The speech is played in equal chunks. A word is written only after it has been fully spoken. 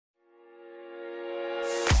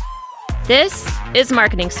This is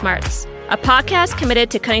Marketing Smarts, a podcast committed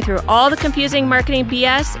to cutting through all the confusing marketing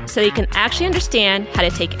BS so you can actually understand how to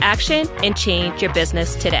take action and change your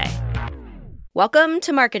business today. Welcome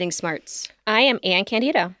to Marketing Smarts. I am Ann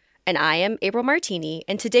Candido. And I am April Martini.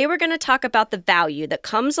 And today we're going to talk about the value that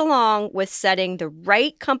comes along with setting the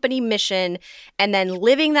right company mission and then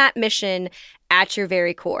living that mission at your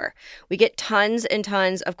very core. We get tons and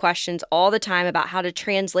tons of questions all the time about how to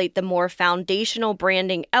translate the more foundational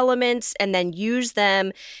branding elements and then use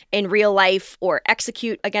them in real life or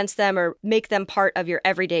execute against them or make them part of your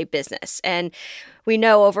everyday business. And we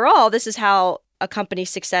know overall this is how a company's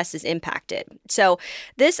success is impacted. So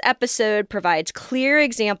this episode provides clear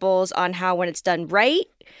examples on how when it's done right,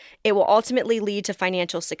 it will ultimately lead to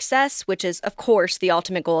financial success, which is, of course, the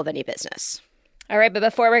ultimate goal of any business. All right, but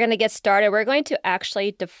before we're going to get started, we're going to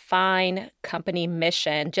actually define company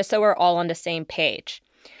mission, just so we're all on the same page.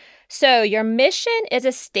 So your mission is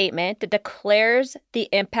a statement that declares the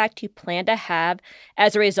impact you plan to have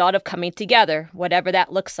as a result of coming together, whatever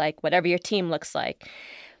that looks like, whatever your team looks like.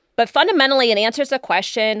 But fundamentally, it answers the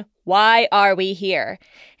question, why are we here?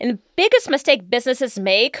 And the biggest mistake businesses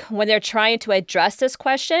make when they're trying to address this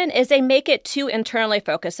question is they make it too internally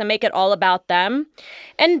focused and make it all about them.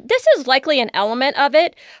 And this is likely an element of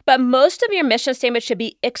it, but most of your mission statement should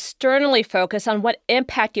be externally focused on what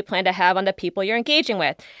impact you plan to have on the people you're engaging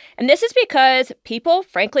with. And this is because people,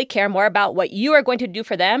 frankly, care more about what you are going to do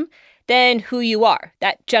for them than who you are.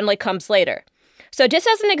 That generally comes later. So just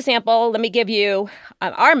as an example, let me give you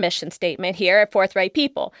our mission statement here at Forthright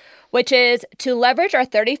People, which is to leverage our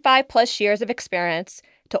 35 plus years of experience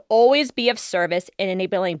to always be of service in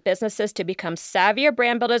enabling businesses to become savvier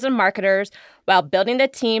brand builders and marketers while building the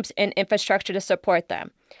teams and infrastructure to support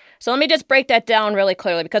them. So let me just break that down really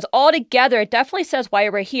clearly, because altogether, it definitely says why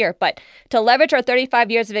we're here. But to leverage our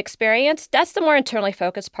 35 years of experience, that's the more internally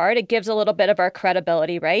focused part. It gives a little bit of our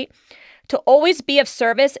credibility, right? To always be of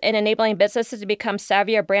service in enabling businesses to become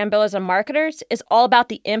savvier brand builders and marketers is all about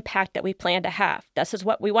the impact that we plan to have. This is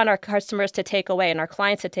what we want our customers to take away and our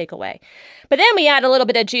clients to take away. But then we add a little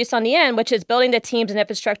bit of juice on the end, which is building the teams and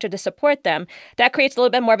infrastructure to support them. That creates a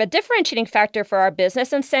little bit more of a differentiating factor for our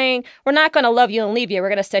business and saying, we're not going to love you and leave you. We're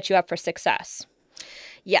going to set you up for success.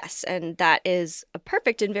 Yes, and that is a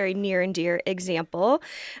perfect and very near and dear example.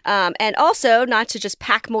 And also, not to just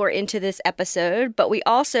pack more into this episode, but we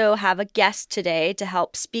also have a guest today to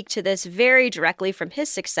help speak to this very directly from his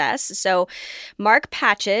success. So Mark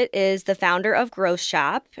Patchett is the founder of Growth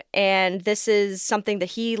Shop, and this is something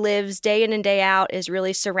that he lives day in and day out, is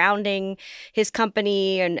really surrounding his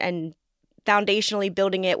company and foundationally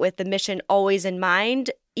building it with the mission always in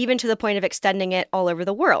mind, even to the point of extending it all over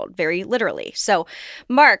the world, very literally. So,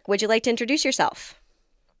 Mark, would you like to introduce yourself?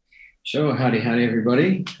 Sure. Howdy,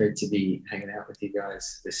 everybody. Great to be hanging out with you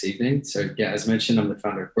guys this evening. So, as mentioned, I'm the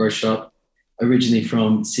founder of Growth Shop, originally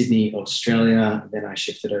from Sydney, Australia. Then I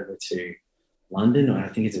shifted over to London, I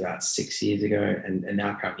think it's about 6 years ago, and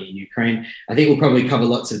now currently in Ukraine. I think we'll probably cover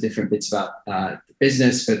lots of different bits about the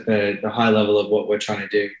business, but the high level of what we're trying to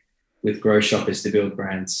do with Growth Shop is to build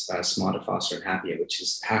brands smarter, faster, and happier, which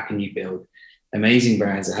is how can you build amazing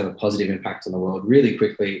brands that have a positive impact on the world really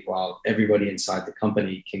quickly while everybody inside the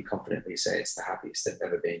company can confidently say it's the happiest they've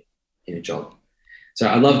ever been in a job. So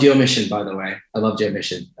I loved your mission, by the way. I loved your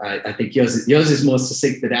mission. I think yours is more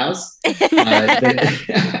succinct than ours.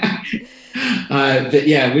 But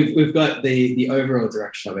yeah, we've got the overall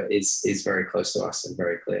direction of it is very close to us and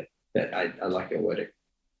very clear. But I like your wording.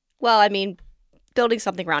 Well, I mean, building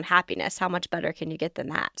something around happiness, how much better can you get than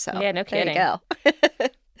that? So yeah, no kidding. There you go.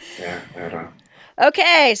 Yeah, right on.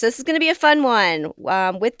 Okay, so this is going to be a fun one.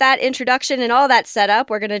 With that introduction and all that set up,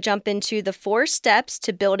 we're going to jump into the 4 steps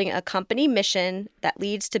to building a company mission that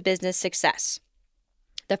leads to business success.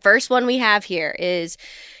 The first one we have here is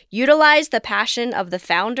utilize the passion of the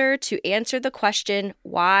founder to answer the question,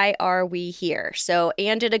 why are we here? So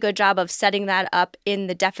Anne did a good job of setting that up in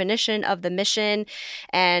the definition of the mission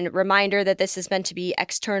and reminder that this is meant to be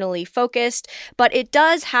externally focused, but it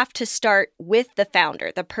does have to start with the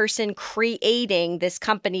founder, the person creating this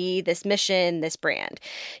company, this mission, this brand.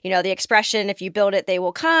 You know, the expression, if you build it, they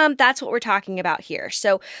will come. That's what we're talking about here.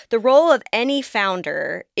 So the role of any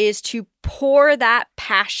founder is to pour that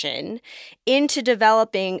passion into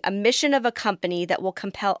developing a mission of a company that will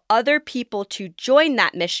compel other people to join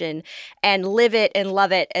that mission and live it and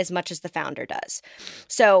love it as much as the founder does.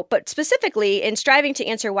 So, but specifically in striving to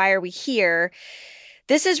answer why are we here,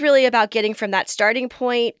 This is really about getting from that starting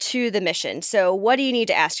point to the mission. So, what do you need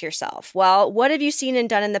to ask yourself? Well, what have you seen and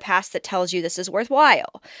done in the past that tells you this is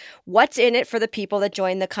worthwhile? What's in it for the people that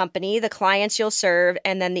join the company, the clients you'll serve,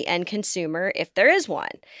 and then the end consumer, if there is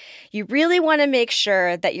one? You really want to make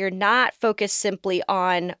sure that you're not focused simply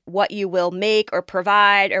on what you will make or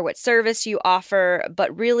provide or what service you offer,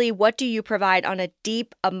 but really what do you provide on a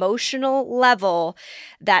deep emotional level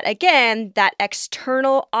that, again, that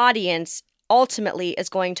external audience ultimately is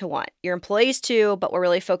going to want. Your employees too, but we're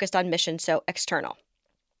really focused on mission, so external.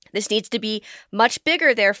 This needs to be much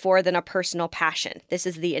bigger, therefore, than a personal passion. This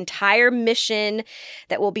is the entire mission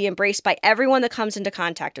that will be embraced by everyone that comes into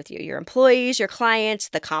contact with you, your employees, your clients,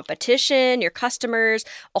 the competition, your customers,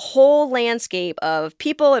 a whole landscape of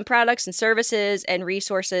people and products and services and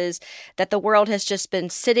resources that the world has just been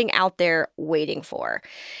sitting out there waiting for.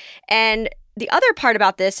 And the other part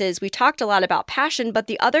about this is we talked a lot about passion, but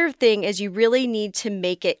the other thing is you really need to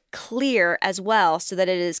make it clear as well so that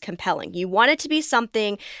it is compelling. You want it to be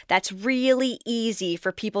something that's really easy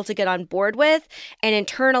for people to get on board with and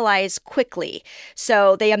internalize quickly.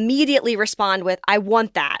 So they immediately respond with, I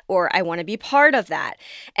want that, or I want to be part of that.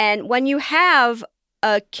 And when you have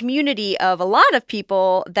a community of a lot of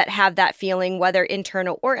people that have that feeling, whether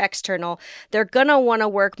internal or external, they're going to want to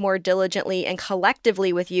work more diligently and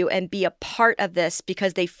collectively with you and be a part of this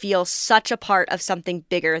because they feel such a part of something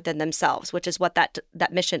bigger than themselves, which is what that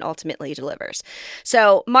mission ultimately delivers.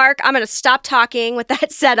 So, Mark, I'm going to stop talking with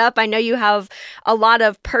that setup. I know you have a lot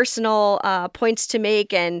of personal points to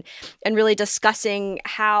make and really discussing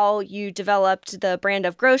how you developed the brand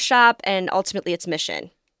of Grow Shop and ultimately its mission.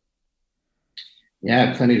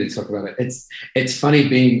 Yeah, plenty to talk about it. It's funny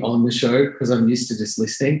being on the show because I'm used to just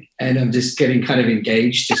listening and I'm just getting kind of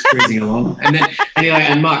engaged, just cruising along. And then anyway,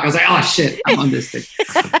 and Mark, I was like, oh shit, I'm on this thing.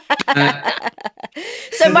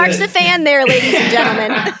 So Mark's the fan there, ladies and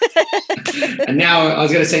gentlemen. And now I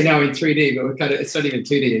was going to say now in 3D, but it's not even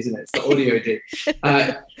 2D, isn't it? It's the audio D.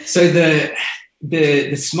 So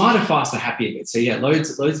the smarter, faster, happier bit. So yeah,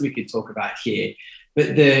 loads we could talk about here.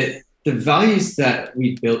 But the values that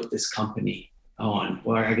we built this company on,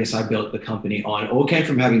 or I guess I built the company on, all came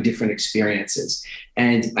from having different experiences.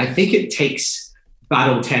 And I think it takes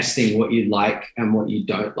battle testing what you like and what you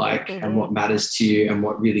don't like, and what matters to you and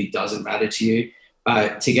what really doesn't matter to you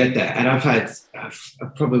to get there. And I've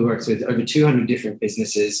probably worked with over 200 different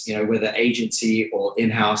businesses, whether agency or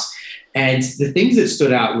in-house. And the things that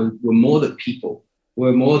stood out were more the people,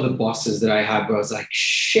 were more the bosses that I had, where I was like,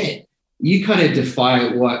 shit, you kind of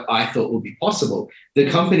defy what I thought would be possible. The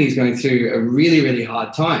company is going through a really, really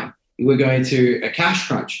hard time. We're going through a cash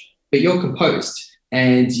crunch, but you're composed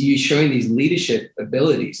and you're showing these leadership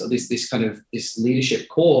abilities, or this leadership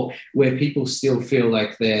core where people still feel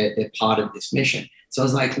like they're part of this mission. So I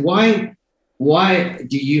was like, why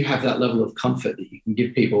do you have that level of comfort that you can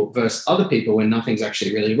give people versus other people when nothing's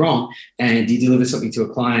actually really wrong, and you deliver something to a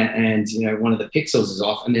client and one of the pixels is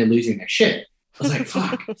off and they're losing their shit? I was like,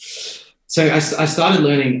 fuck. So I started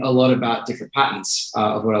learning a lot about different patterns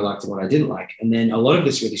of what I liked and what I didn't like. And then a lot of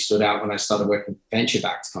this really stood out when I started working with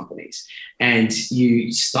venture-backed companies. And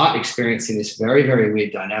you start experiencing this very, very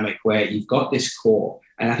weird dynamic where you've got this core.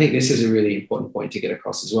 And I think this is a really important point to get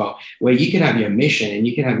across as well, where you can have your mission and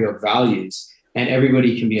you can have your values and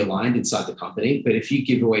everybody can be aligned inside the company. But if you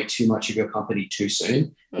give away too much of your company too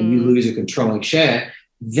soon and you lose a controlling share,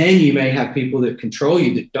 then you may have people that control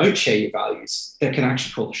you that don't share your values that can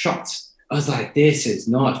actually call the shots. I was like, this is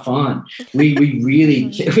not fun. We really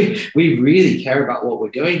care about what we're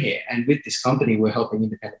doing here. And with this company, we're helping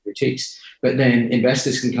independent boutiques. But then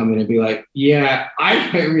investors can come in and be like, yeah, I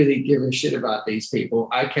don't really give a shit about these people.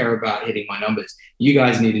 I care about hitting my numbers. You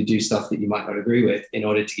guys need to do stuff that you might not agree with in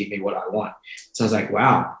order to give me what I want. So I was like,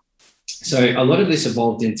 wow. So a lot of this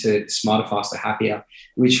evolved into Smarter, Faster, Happier,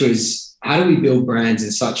 which was, how do we build brands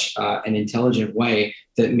in such an intelligent way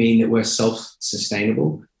that mean that we're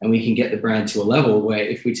self-sustainable and we can get the brand to a level where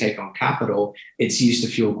if we take on capital, it's used to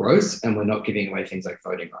fuel growth and we're not giving away things like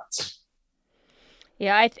voting rights.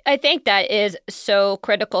 Yeah, I think that is so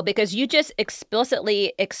critical because you just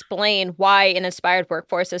explicitly explain why an inspired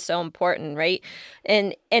workforce is so important, right?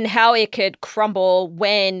 And how it could crumble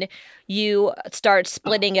when you start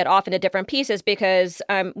splitting it off into different pieces, because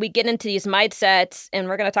we get into these mindsets, and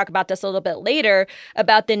we're going to talk about this a little bit later,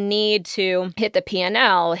 about the need to hit the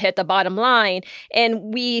P&L, hit the bottom line.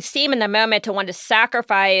 And we seem in the moment to want to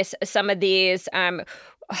sacrifice some of these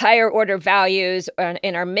higher order values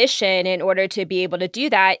in our mission in order to be able to do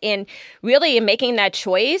that. And really in making that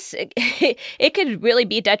choice, it could really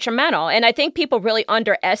be detrimental. And I think people really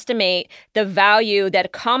underestimate the value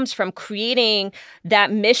that comes from creating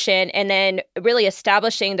that mission and then really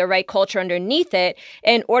establishing the right culture underneath it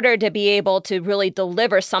in order to be able to really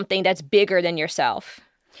deliver something that's bigger than yourself.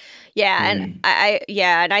 Yeah, and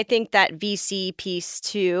I think that VC piece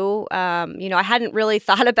too. I hadn't really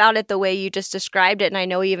thought about it the way you just described it, and I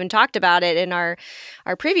know we even talked about it in our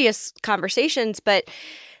previous conversations. But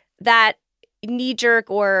that knee jerk,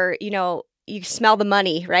 or you smell the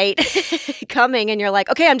money, right, coming, and you're like,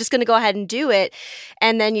 okay, I'm just going to go ahead and do it,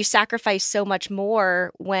 and then you sacrifice so much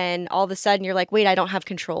more when all of a sudden you're like, wait, I don't have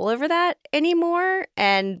control over that anymore,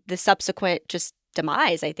 and the subsequent just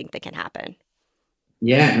demise, I think, that can happen.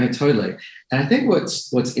 Yeah, no, totally. And I think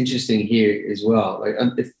what's interesting here as well, like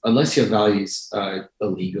unless your values are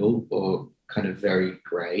illegal or kind of very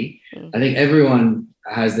grey, I think everyone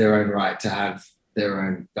has their own right to have their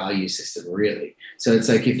own value system, really. So it's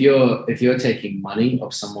like if you're taking money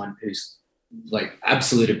off someone whose like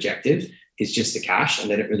absolute objective is just the cash and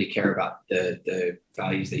they don't really care about the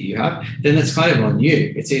values that you have, then that's kind of on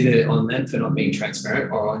you. It's either on them for not being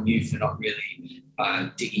transparent or on you for not really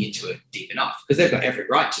digging into it deep enough, because they've got every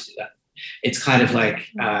right to do that. It's kind of like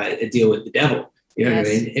a deal with the devil. You know what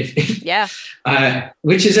I mean?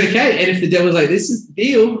 Which is okay. And if the devil's like, this is the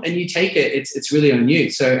deal, and you take it, it's really on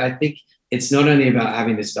you. So I think it's not only about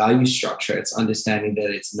having this value structure, it's understanding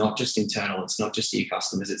that it's not just internal, it's not just to your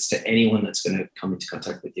customers, it's to anyone that's going to come into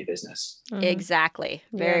contact with your business. Exactly.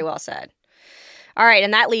 Very well said. All right.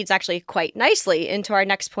 And that leads actually quite nicely into our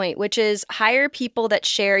next point, which is hire people that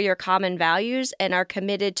share your common values and are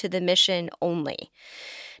committed to the mission only.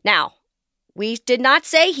 Now, we did not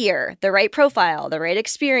say here the right profile, the right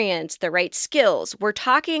experience, the right skills. We're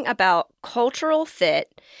talking about cultural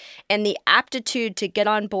fit and the aptitude to get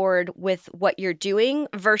on board with what you're doing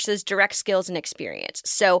versus direct skills and experience.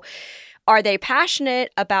 So are they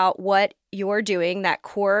passionate about what you're doing, that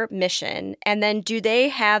core mission? And then do they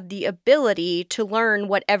have the ability to learn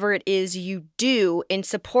whatever it is you do in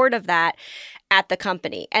support of that at the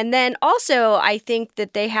company? And then also, I think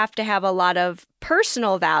that they have to have a lot of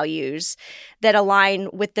personal values that align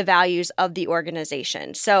with the values of the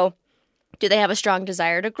organization. So do they have a strong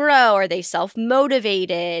desire to grow? Are they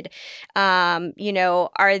self-motivated? Are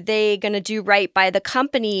they going to do right by the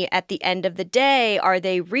company at the end of the day? Are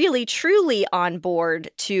they really, truly on board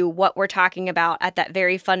to what we're talking about at that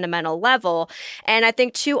very fundamental level? And I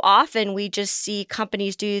think too often we just see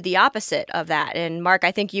companies do the opposite of that. And Mark,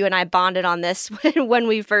 I think you and I bonded on this when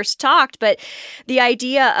we first talked, but the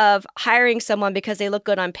idea of hiring someone because they look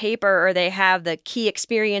good on paper or they have the key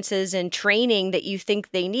experiences and training that you think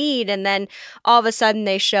they need, and then all of a sudden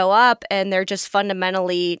they show up and they're just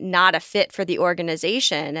fundamentally not a fit for the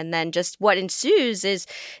organization. And then just what ensues is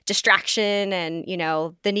distraction and,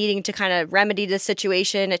 the needing to kind of remedy the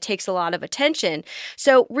situation. It takes a lot of attention.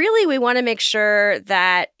 So really, we want to make sure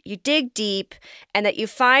that you dig deep and that you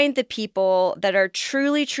find the people that are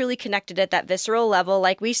truly, truly connected at that visceral level,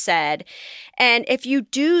 like we said. And if you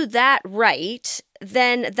do that right,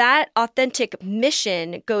 then that authentic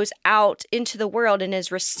mission goes out into the world and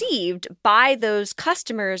is received by those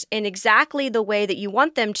customers in exactly the way that you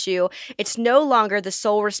want them to. It's no longer the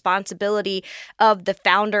sole responsibility of the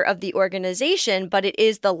founder of the organization, but it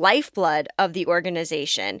is the lifeblood of the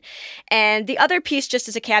organization. And the other piece, just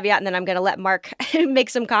as a caveat, and then I'm going to let Mark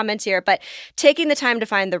make some comments here, but taking the time to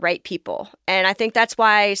find the right people. And I think that's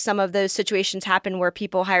why some of those situations happen where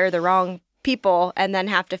people hire the wrong people and then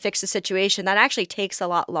have to fix the situation. That actually takes a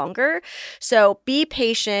lot longer. So be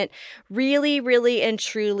patient, really, really and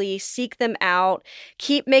truly seek them out.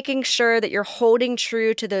 Keep making sure that you're holding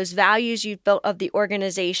true to those values you've built of the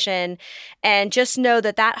organization. And just know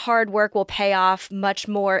that that hard work will pay off much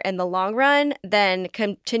more in the long run than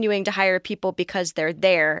continuing to hire people because they're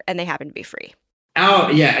there and they happen to be free. Oh,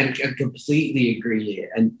 yeah, I completely agree here.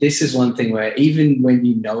 And this is one thing where even when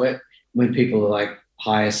you know it, when people are like,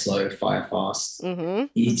 hire slow, fire fast,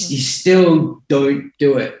 you still don't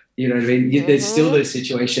do it. You know what I mean? There's still those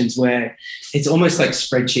situations where it's almost like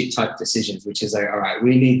spreadsheet type decisions, which is like, all right,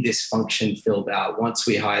 we need this function filled out. Once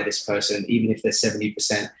we hire this person, even if they're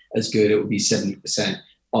 70% as good, it will be 70%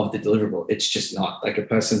 of the deliverable. It's just not. Like a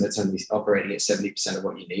person that's only operating at 70% of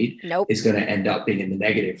what you need is going to end up being in the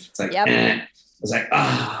negative. It's like, I was like,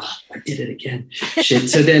 I did it again. Shit.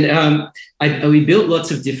 So then we built lots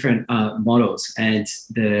of different models, and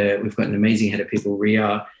we've got an amazing head of people,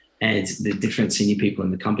 Ria, and the different senior people in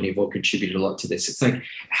the company have all contributed a lot to this. It's like,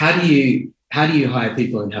 how do you hire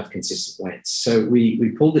people and have consistent wins? So we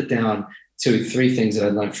pulled it down three things that I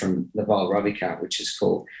learned from Naval Ravikant, which is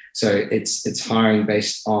cool. So it's hiring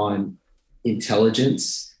based on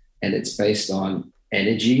intelligence, and it's based on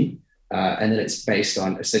energy, and then it's based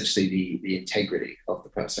on essentially the integrity of the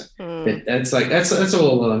person. But that's like that's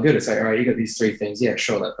all well and good. It's like, all right, you got these three things. Yeah,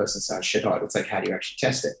 sure, that person sounds shit hot. It's like, how do you actually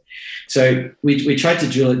test it? So we tried to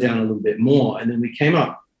drill it down a little bit more, and then we came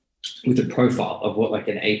up with a profile of what like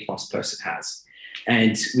an A+ person has.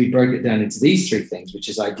 And we broke it down into these three things, which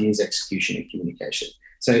is ideas, execution, and communication.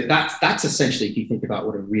 So that's essentially, if you think about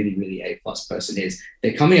what a really, really A+ person is,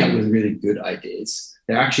 they're coming up with really good ideas.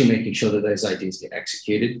 They're actually making sure that those ideas get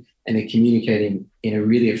executed, and they're communicating in a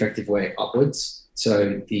really effective way upwards.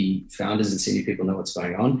 So the founders and senior people know what's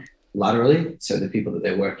going on. Laterally, so the people that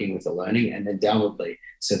they're working with are learning, and then downwardly,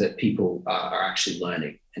 so that people are actually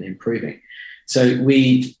learning and improving. So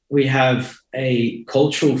we have a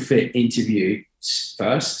cultural fit interview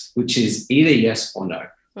first, which is either yes or no.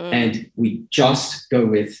 And we just go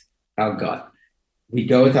with our gut. We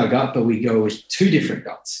go with our gut, but we go with two different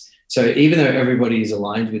guts. So even though everybody is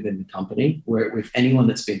aligned within the company, where with anyone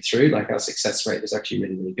that's been through, like our success rate is actually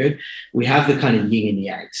really, really good. We have the kind of yin and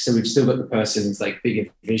yang. So we've still got the person who's like big in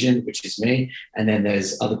vision, which is me. And then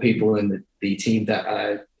there's other people in the team that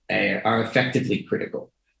are effectively critical.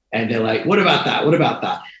 And they're like, what about that? What about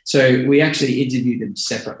that? So we actually interview them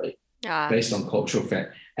separately based on cultural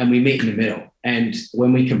fit. And we meet in the middle. And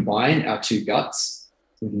when we combine our two guts,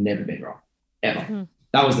 we've never been wrong, ever.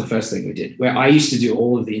 That was the first thing we did, where I used to do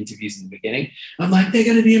all of the interviews in the beginning. I'm like, they're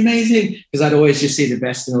going to be amazing, because I'd always just see the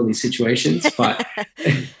best in all these situations. But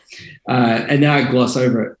and now I gloss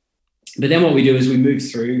over it. But then what we do is we move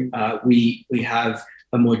through. We have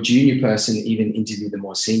a more junior person even interview the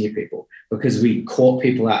more senior people, because we caught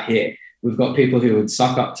people out here. We've got people who would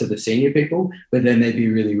suck up to the senior people, but then they'd be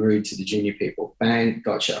really rude to the junior people. Bang,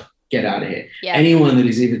 gotcha, get out of here. Yeah. Anyone that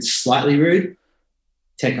is even slightly rude,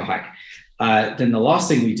 take a hike. Then the last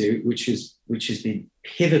thing we do, which has been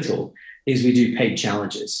pivotal, is we do paid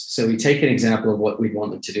challenges. So we take an example of what we'd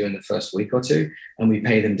want them to do in the first week or two, and we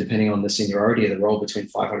pay them, depending on the seniority of the role, between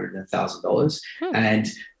 $500 and $1,000. And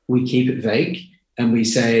we keep it vague, and we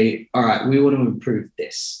say, all right, we want to improve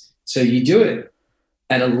this. So you do it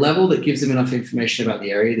at a level that gives them enough information about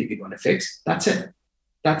the area that you'd want to fix. That's it.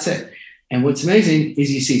 That's it. And what's amazing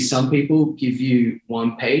is you see some people give you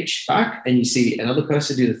 1 page back, and you see another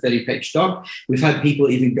person do the 30-page doc. We've had people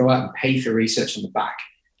even go out and pay for research on the back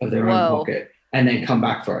of their own pocket and then come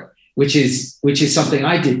back for it, which is something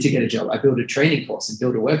I did to get a job. I built a training course and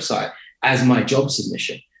built a website as my job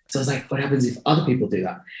submission. So I was like, what happens if other people do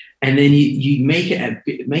that? And then you make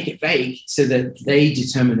it vague so that they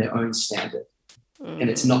determine their own standard.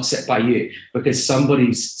 And it's not set by you, because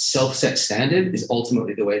somebody's self-set standard is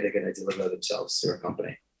ultimately the way they're going to deliver themselves to a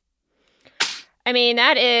company. I mean,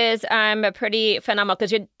 that is pretty phenomenal,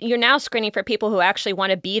 because you're now screening for people who actually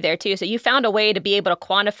want to be there too. So you found a way to be able to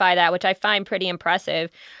quantify that, which I find pretty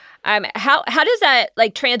impressive. How does that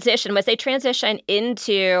like transition? Once they transition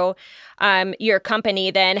into your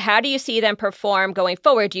company, then how do you see them perform going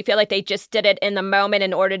forward? Do you feel like they just did it in the moment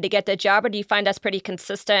in order to get the job, or do you find that's pretty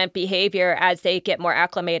consistent behavior as they get more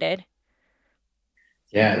acclimated?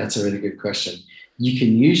 Yeah, that's a really good question. You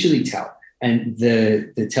can usually tell. And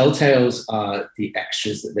the telltales are the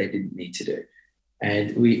extras that they didn't need to do.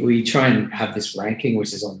 And we try and have this ranking,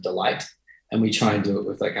 which is on delight. And we try and do it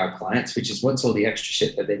with like our clients, which is what's all the extra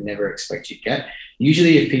shit that they never expect you to get.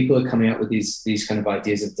 Usually if people are coming up with these kind of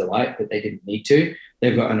ideas of delight that they didn't need to,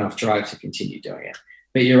 they've got enough drive to continue doing it.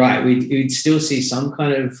 But you're right, we'd still see some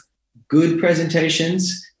kind of good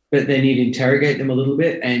presentations, but then you'd interrogate them a little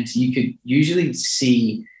bit, and you could usually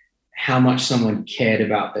see how much someone cared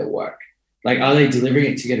about their work. Like, are they delivering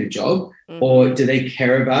it to get a job, or do they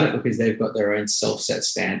care about it because they've got their own self-set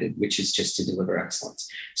standard, which is just to deliver excellence?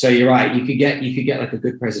 So you're right. You could get like a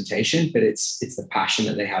good presentation, but it's the passion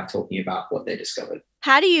that they have talking about what they discovered.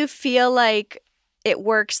 How do you feel like it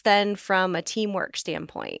works then from a teamwork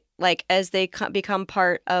standpoint? Like, as they become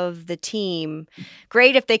part of the team,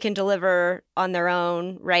 great if they can deliver on their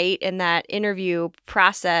own, right, in that interview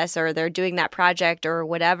process, or they're doing that project or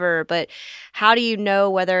whatever. But how do you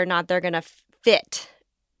know whether or not they're going to fit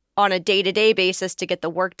on a day-to-day basis to get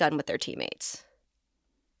the work done with their teammates?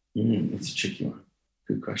 That's a tricky one.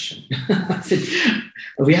 Good question.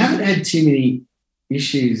 We haven't had too many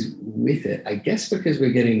issues with it, I guess, because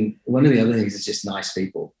one of the other things is just nice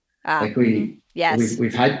people. Yes.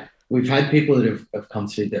 We've had people that have come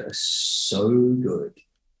through that are so good,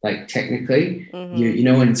 like technically. Mm-hmm. You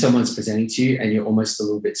know when someone's presenting to you and you're almost a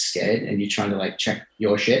little bit scared and you're trying to like check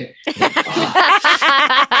your shit. Like,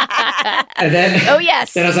 and then, oh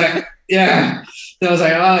yes. Then I was like, yeah. Then I was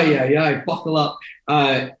like, oh yeah, buckle up.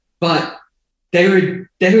 But they were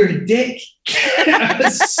a dick. I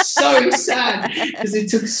was so sad because it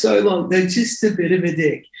took so long. They're just a bit of a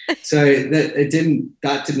dick. So that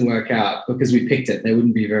didn't work out because we picked it. They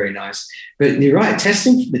wouldn't be very nice. But you're right.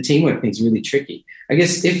 Testing for the teamwork thing is really tricky. I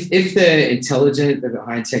guess if they're intelligent, they've got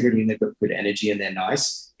high integrity, and they've got good energy, and they're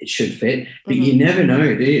nice, it should fit. But you never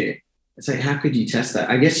know, do you? It's like, how could you test that?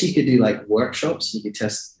 I guess you could do like workshops. You could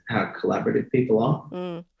test how collaborative people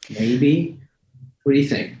are. Maybe. What do you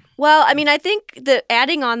think? Well, I mean, I think that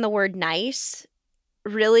adding on the word nice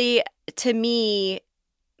really, to me,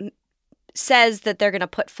 says that they're going to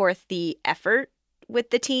put forth the effort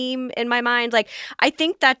with the team in my mind. Like, I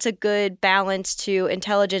think that's a good balance to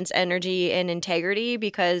intelligence, energy, and integrity,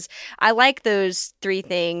 because I like those three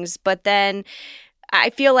things. But then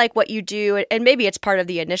I feel like what you do, and maybe it's part of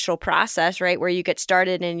the initial process, right, where you get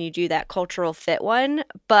started and you do that cultural fit one.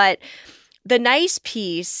 But the nice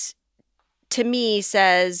piece, to me,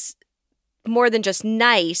 says more than just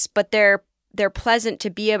nice, but they're pleasant to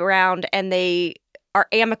be around, and they are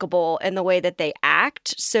amicable in the way that they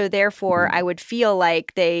act. So therefore, I would feel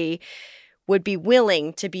like they would be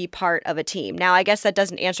willing to be part of a team. Now, I guess that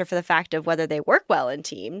doesn't answer for the fact of whether they work well in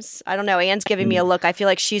teams. I don't know. Anne's giving me a look. I feel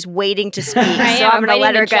like she's waiting to speak, so I'm going to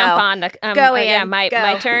let her go. Jump on the, go, Anne. Yeah,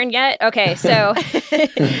 my turn yet? Okay, so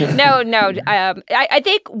no. I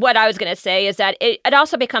think what I was going to say is that it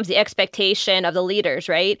also becomes the expectation of the leaders,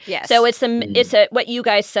 right? Yes. So it's what you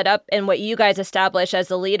guys set up and what you guys establish as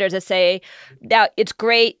the leaders to say that it's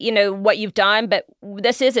great, what you've done, but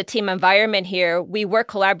this is a team environment here. We work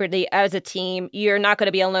collaboratively as a team. You're not going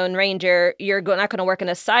to be a lone ranger. You're not going to work in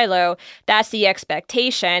a silo. That's the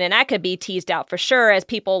expectation. And that could be teased out for sure as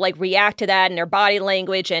people like react to that in their body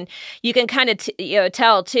language. And you can kind of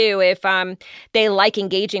tell too if they like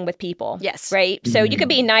engaging with people. Yes. Right. So you could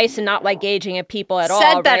be nice and not like engaging with people at all.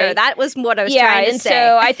 Said better. Right? That was what I was trying to say.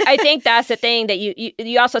 So I think that's the thing that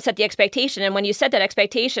you also set the expectation. And when you set that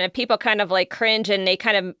expectation, if people kind of like cringe and they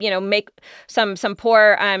kind of, make some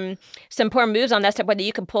poor moves on that stuff, whether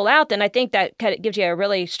you can pull out, then I think that kind of gives you a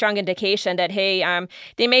really strong indication that, hey,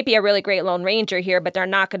 they may be a really great lone ranger here, but they're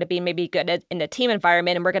not going to be maybe good in the team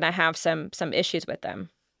environment, and we're going to have some issues with them.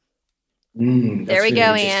 There we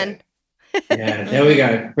go, Anne. Yeah, there we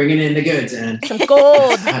go. Bringing in the goods, Anne. Some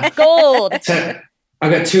gold. So I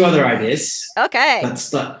got two other ideas. Okay.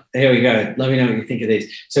 Here we go. Let me know what you think of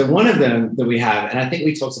these. So one of them that we have, and I think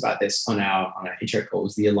we talked about this on our intro call,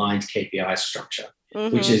 is the aligned KPI structure.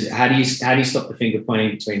 Which is how do you stop the finger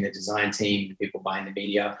pointing between the design team, the people buying the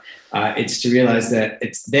media? It's to realize that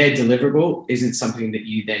it's their deliverable isn't something that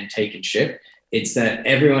you then take and ship. It's that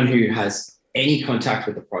everyone who has any contact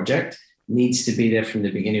with the project needs to be there from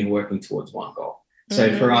the beginning, working towards one goal.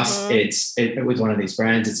 So for us, it's with one of these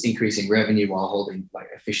brands, it's increasing revenue while holding like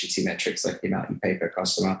efficiency metrics, like the amount you pay per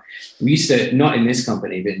customer. We used to, not in this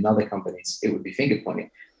company, but in other companies, it would be finger pointing.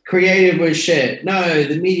 Creative was shit. No,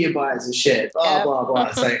 the media buyers are shit. Blah blah blah.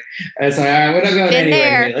 It's like all right, we're not going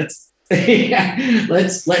anywhere here.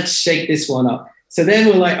 Let's shake this one up. So then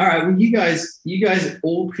we're like, all right, well, you guys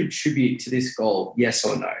all contribute to this goal, yes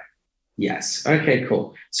or no? Yes. Okay,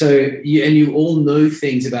 cool. So you all know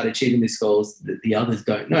things about achieving these goals that the others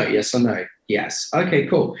don't know, yes or no? Yes. Okay,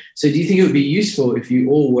 cool. So do you think it would be useful if you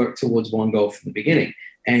all work towards one goal from the beginning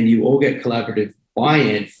and you all get collaborative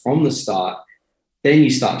buy-in from the start? Then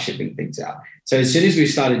you start shipping things out. So as soon as we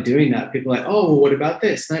started doing that, people are like, oh, well, what about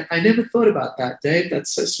this? And I never thought about that, Dave.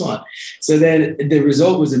 That's so smart. So then the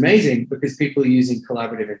result was amazing because people are using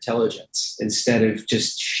collaborative intelligence instead of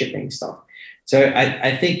just shipping stuff. So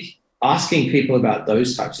I think asking people about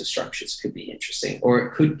those types of structures could be interesting. Or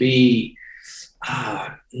it could be,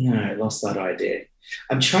 no, I lost that idea.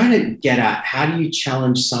 I'm trying to get at how do you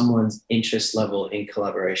challenge someone's interest level in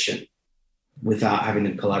collaboration without having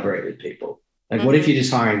them collaborate with people? Like, what if you're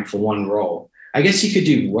just hiring for one role? I guess you could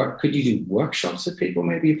do Could you do workshops with people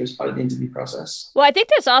maybe if it's part of the interview process? Well, I think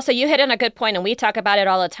there's also, you hit on a good point, and we talk about it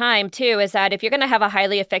all the time too, is that if you're going to have a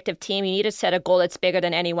highly effective team, you need to set a goal that's bigger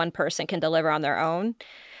than any one person can deliver on their own.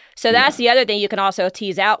 So that's the other thing you can also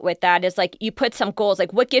tease out with that is like you put some goals,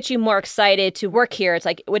 like what gets you more excited to work here? It's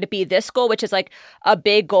like, would it be this goal, which is like a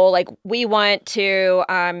big goal? Like we want to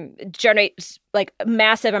generate like a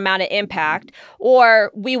massive amount of impact,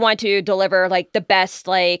 or we want to deliver like the best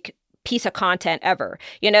like piece of content ever,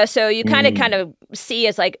 so you kind of see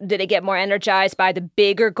as like, do they get more energized by the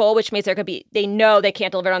bigger goal, which means they know they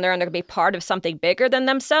can't deliver it on their own, they're going to be part of something bigger than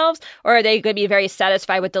themselves, or are they going to be very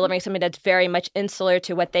satisfied with delivering something that's very much insular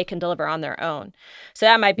to what they can deliver on their own? So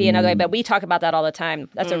that might be another way, but we talk about that all the time.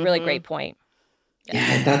 That's a really great point.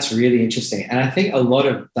 Yeah, that's really interesting. And I think a lot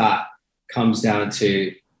of that comes down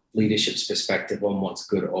to leadership's perspective on what's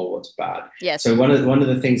good or what's bad. Yes. So one of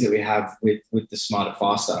the things that we have with the Smarter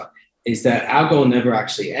Faster is that our goal never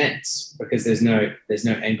actually ends, because there's no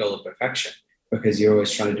end goal of perfection, because you're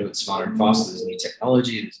always trying to do it smarter and faster. There's new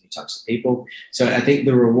technology, there's new types of people. So I think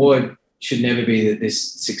the reward should never be that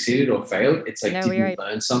this succeeded or failed. It's like, did we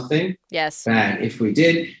learn something? Yes. And if we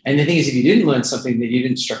did, and the thing is, if you didn't learn something, then you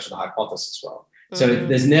didn't structure the hypothesis well. So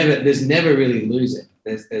there's never really losing.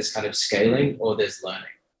 There's kind of scaling or there's learning.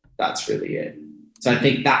 That's really it. So I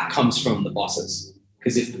think that comes from the bosses,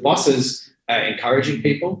 because if the bosses are encouraging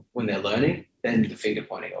people when they're learning, then the finger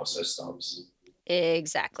pointing also stops.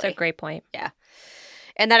 Exactly. That's a great point. Yeah.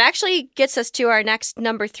 And that actually gets us to our next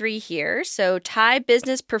number 3 here. So tie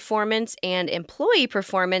business performance and employee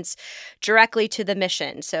performance directly to the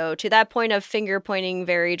mission. So to that point of finger pointing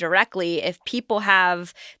very directly, if people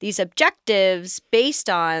have these objectives based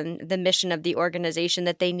on the mission of the organization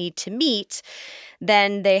that they need to meet,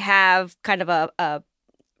 then they have kind of a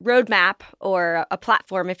roadmap or a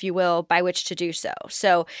platform, if you will, by which to do so.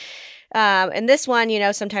 So in this one,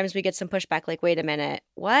 sometimes we get some pushback like, wait a minute,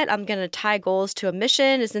 what? I'm going to tie goals to a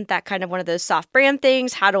mission? Isn't that kind of one of those soft brand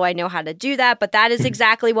things? How do I know how to do that? But that is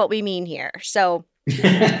exactly what we mean here. So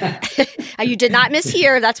you did not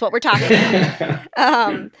mishear. That's what we're talking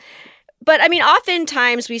about. But I mean,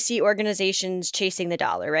 oftentimes we see organizations chasing the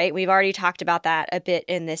dollar, right? We've already talked about that a bit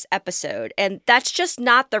in this episode. And that's just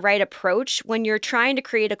not the right approach when you're trying to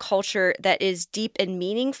create a culture that is deep and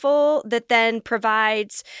meaningful, that then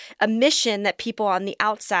provides a mission that people on the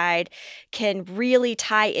outside can really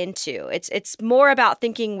tie into. It's more about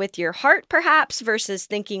thinking with your heart, perhaps, versus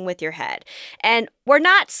thinking with your head. And we're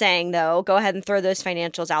not saying, though, go ahead and throw those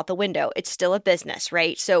financials out the window. It's still a business,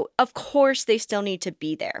 right? So, of course, they still need to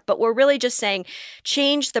be there. But we're really just saying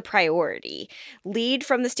change the priority. Lead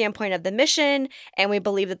from the standpoint of the mission, and we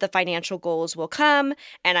believe that the financial goals will come.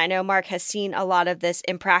 And I know Mark has seen a lot of this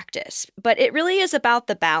in practice. But it really is about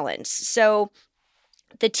the balance. So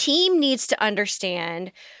the team needs to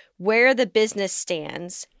understand where the business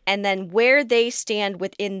stands and then where they stand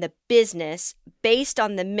within the business based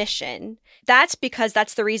on the mission. That's because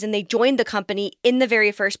that's the reason they joined the company in the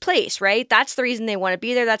very first place, right? That's the reason they want to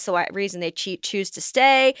be there. That's the reason they choose to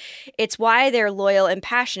stay. It's why they're loyal and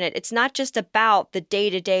passionate. It's not just about the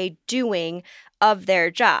day-to-day doing of their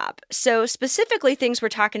job. So specifically, things we're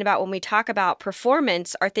talking about when we talk about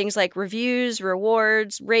performance are things like reviews,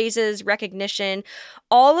 rewards, raises, recognition.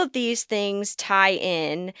 All of these things tie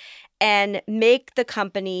in and make the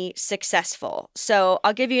company successful. So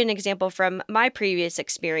I'll give you an example from my previous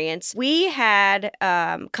experience. We had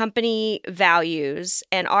company values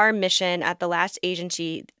and our mission at the last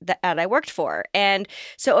agency that I worked for. And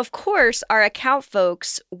so, of course, our account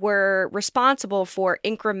folks were responsible for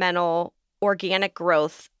incremental organic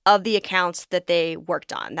growth of the accounts that they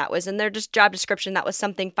worked on. That was in their job description. That was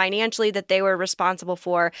something financially that they were responsible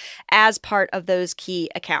for as part of those key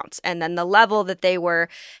accounts. And then the level that they were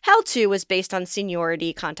held to was based on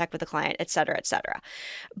seniority, contact with the client, et cetera, et cetera.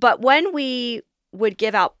 But when we would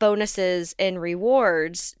give out bonuses and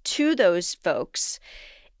rewards to those folks,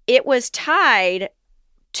 it was tied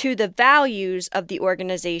to the values of the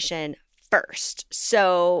organization first.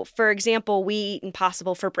 So, for example, we eat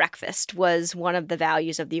Impossible for breakfast was one of the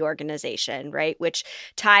values of the organization, right? Which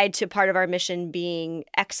tied to part of our mission being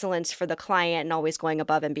excellence for the client and always going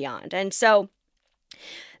above and beyond. And so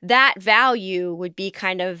that value would be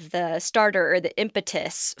kind of the starter or the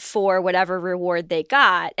impetus for whatever reward they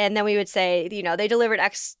got. And then we would say, they delivered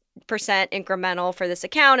X percent incremental for this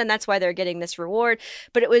account, and that's why they're getting this reward.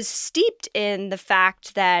 But it was steeped in the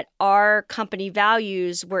fact that our company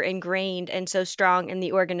values were ingrained and so strong in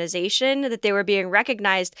the organization that they were being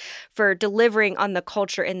recognized for delivering on the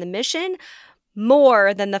culture and the mission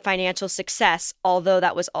more than the financial success, although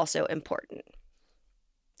that was also important.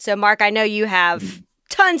 So, Mark, I know you have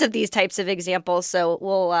tons of these types of examples, so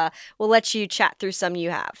we'll let you chat through some you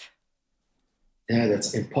have. Yeah,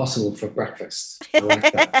 that's Impossible for breakfast. I like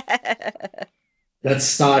that. That's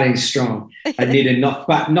starting strong. I need to knock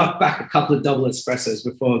back a couple of double espressos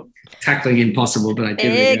before tackling Impossible, but I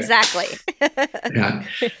did. Exactly. Yeah.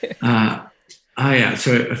 Yeah.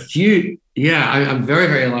 So a few. Yeah, I'm very,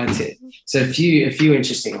 very aligned here. So a few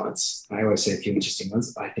interesting ones. I always say a few interesting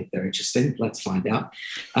ones. I think they're interesting. Let's find out.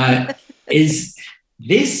 Is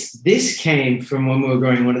This came from when we were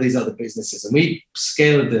growing one of these other businesses, and we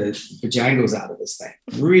scaled the bojangles out of this thing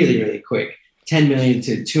really, really quick, 10 million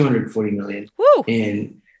to 240 million. Woo.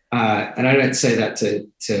 And I don't say that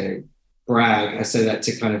to brag. I say that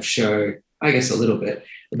to kind of show, I guess, a little bit,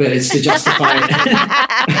 but it's to justify it.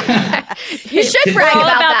 You should brag all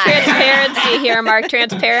about that. that. Transparency here, Mark.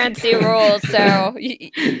 Transparency rules. So,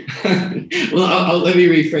 Well, let me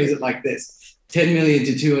rephrase it like this. 10 million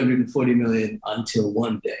to 240 million until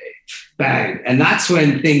one day, bang. And that's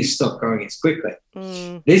when things stop growing as quickly.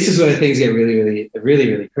 This is where things get really, really, really,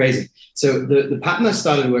 really crazy. So the pattern I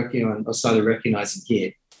started working on, or started recognizing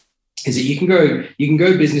here, is that you can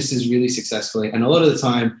go businesses really successfully. And a lot of the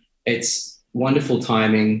time it's wonderful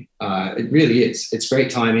timing. It really is. It's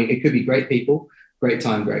great timing. It could be great people, great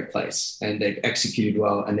time, great place, and they've executed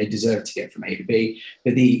well and they deserve to get from A to B.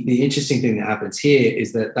 But the interesting thing that happens here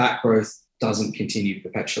is that growth doesn't continue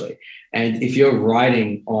perpetually. And if you're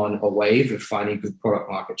riding on a wave of finding good product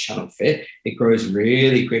market channel fit, it grows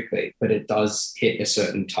really quickly, but it does hit a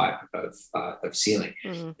certain type of ceiling.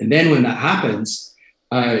 And then when that happens,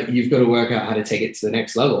 you've got to work out how to take it to the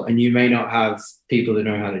next level. And you may not have people that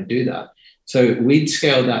know how to do that. So we'd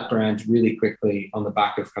scaled that brand really quickly on the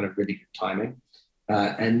back of kind of really good timing.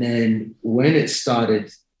 And then when it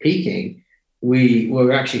started peaking, we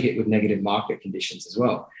were actually hit with negative market conditions as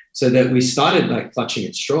well. So that we started like clutching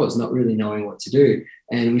at straws, not really knowing what to do.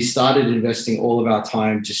 And we started investing all of our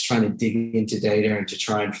time just trying to dig into data and to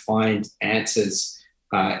try and find answers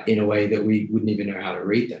in a way that we wouldn't even know how to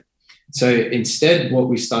read them. So instead, what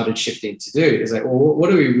we started shifting to do is like, well,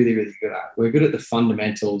 what are we really, really good at? We're good at the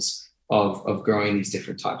fundamentals of growing these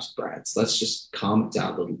different types of brands. Let's just calm it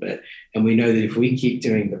down a little bit. And we know that if we keep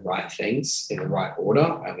doing the right things in the right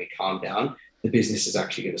order and we calm down, the business is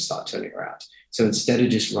actually going to start turning around. So instead of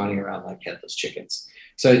just running around like headless chickens.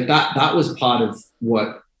 So that was part of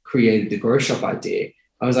what created the Grow Shop idea.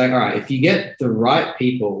 I was like, all right, if you get the right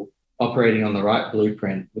people operating on the right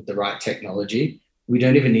blueprint with the right technology, we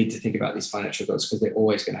don't even need to think about these financial goals because they're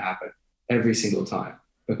always going to happen every single time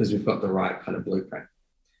because we've got the right kind of blueprint.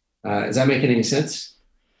 Is that making any sense?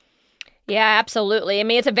 Yeah, absolutely. I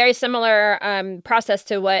mean, it's a very similar process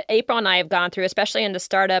to what April and I have gone through, especially in the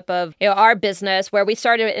startup of our business, where we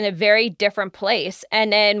started in a very different place,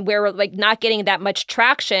 and then we were like not getting that much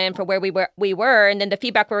traction for where we were, and then the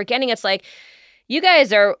feedback we were getting, it's like, you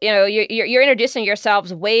guys are, you're introducing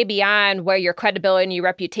yourselves way beyond where your credibility and your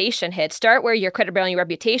reputation hit. Start where your credibility and your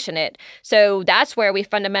reputation hit. So that's where we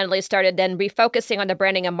fundamentally started then refocusing on the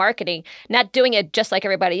branding and marketing, not doing it just like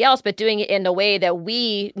everybody else, but doing it in the way that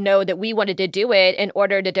we know that we wanted to do it in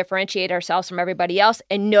order to differentiate ourselves from everybody else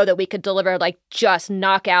and know that we could deliver like just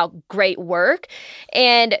knockout great work.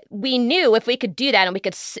 And we knew if we could do that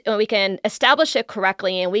and we can establish it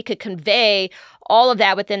correctly and we could convey all of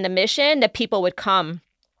that within the mission, that people would come.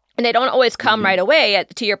 And they don't always come right away,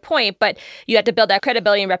 to your point, but you have to build that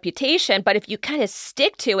credibility and reputation. But if you kind of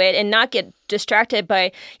stick to it and not get distracted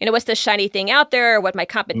by, what's the shiny thing out there or what my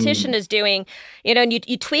competition is doing, and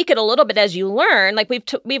you tweak it a little bit as you learn. Like we've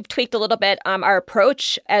tweaked a little bit our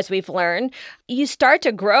approach as we've learned. You start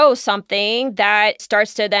to grow something that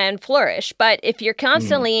starts to then flourish. But if you're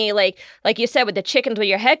constantly like you said, with the chickens with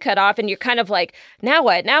your head cut off, and you're kind of like, now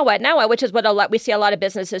what, which is what we see a lot of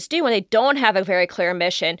businesses do when they don't have a very clear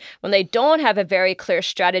mission, when they don't have a very clear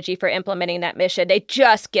strategy for implementing that mission. They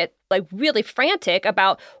just get like really frantic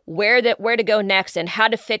about where to go next and how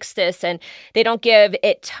to fix this, and they don't give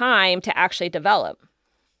it time to actually develop.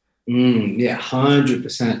 Yeah,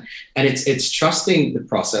 100%. And it's trusting the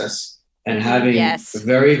process and having a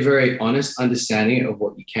very, very honest understanding of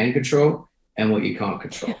what you can control and what you can't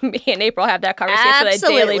control. Me and April have that conversation on a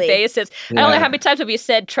daily basis. Yeah. I don't know how many times have we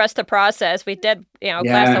said trust the process. We did, a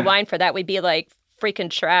glass of wine for that. We'd be like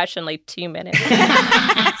freaking trash in like 2 minutes.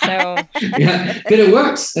 So but it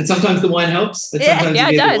works, and sometimes the wine helps, and sometimes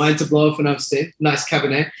you get the wine to blow off enough steam. Nice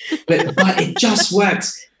Cabernet, but it just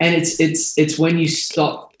works. And it's when you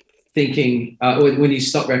stop thinking, when you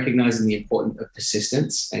stop recognizing the importance of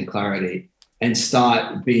persistence and clarity, and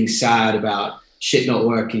start being sad about shit not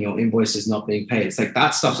working or invoices not being paid. It's like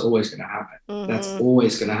that stuff's always going to happen. That's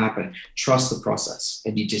always going to happen. Trust the process,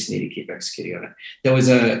 and you just need to keep executing on it. There was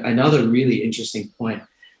another really interesting point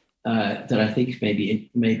that I think may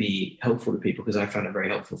be helpful to people, because I found it very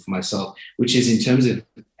helpful for myself, which is in terms of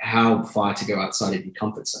how far to go outside of your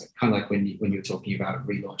comfort zone. Kind of like when you're talking about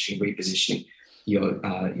relaunching, repositioning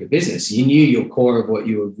your business. You knew your core of what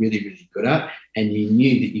you were really, really good at, and you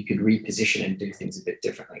knew that you could reposition and do things a bit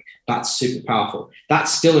differently. That's super powerful.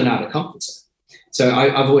 That's still an out of comfort zone. So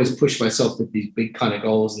I've always pushed myself with these big kind of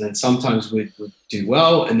goals, and then sometimes we'd do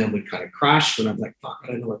well, and then we'd kind of crash when I'm like, fuck, I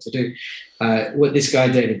don't know what to do. What this guy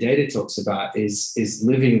David Data talks about is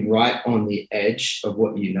living right on the edge of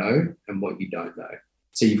what you know and what you don't know.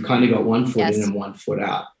 So you've kind of got one foot in and one foot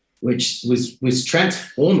out, which was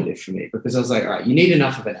transformative for me, because I was like, all right, you need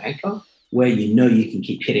enough of an anchor where you know you can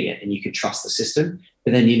keep hitting it and you can trust the system.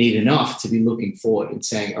 But then you need enough to be looking forward and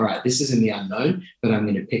saying, all right, this is in the unknown, but I'm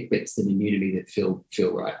going to pick bits that are new to me that feel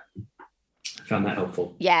right. I found that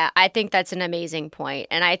helpful. Yeah, I think that's an amazing point.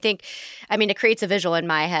 And I think, it creates a visual in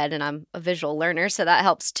my head, and I'm a visual learner, so that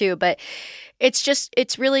helps too. But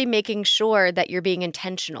it's really making sure that you're being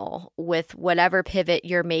intentional with whatever pivot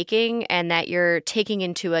you're making, and that you're taking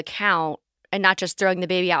into account and not just throwing the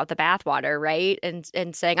baby out with the bathwater, right?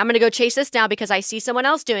 And saying, I'm going to go chase this now because I see someone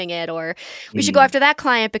else doing it, or we should go after that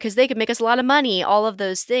client because they could make us a lot of money. All of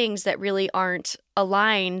those things that really aren't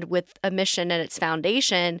aligned with a mission and its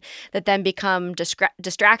foundation, that then become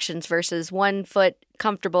distractions versus 1 foot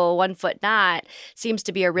comfortable, 1 foot not, seems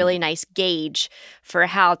to be a really nice gauge for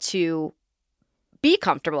how to be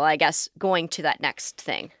comfortable, I guess, going to that next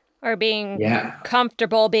thing. Or being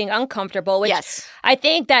comfortable, being uncomfortable, which yes. I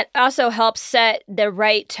think that also helps set the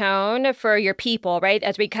right tone for your people, right?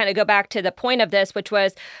 As we kind of go back to the point of this, which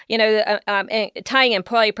was, tying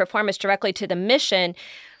employee performance directly to the mission.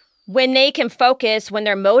 When they can focus, when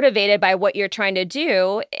they're motivated by what you're trying to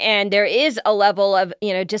do, and there is a level of,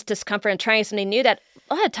 just discomfort and trying something new, that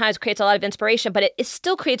a lot of times creates a lot of inspiration, but it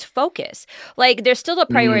still creates focus. Like, there's still a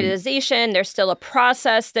prioritization, there's still a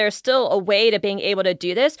process, there's still a way to being able to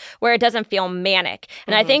do this where it doesn't feel manic.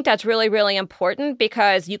 And I think that's really, really important,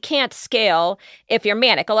 because you can't scale if you're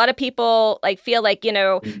manic. A lot of people feel like, you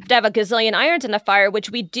have to have a gazillion irons in the fire,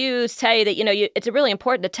 which we do say that, it's really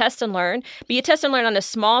important to test and learn, but you test and learn on a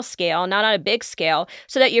small scale, not on a big scale,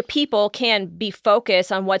 so that your people can be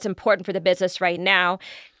focused on what's important for the business right now,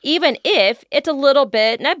 even if it's a little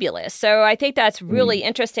bit nebulous. So I think that's really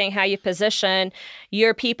interesting how you position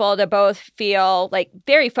your people to both feel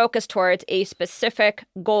very focused towards a specific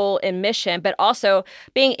goal and mission, but also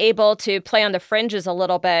being able to play on the fringes a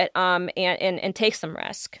little bit and take some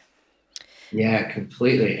risk. Yeah,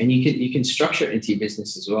 completely. And you can structure it into your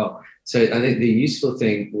business as well. So I think the useful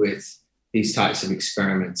thing with these types of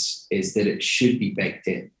experiments is that it should be baked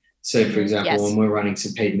in. So for example, when we're running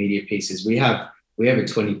some paid media pieces, we have a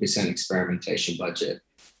 20% experimentation budget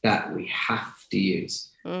that we have to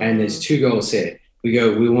use. And there's 2 goals here.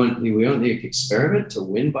 We want the experiment to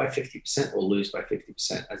win by 50% or lose by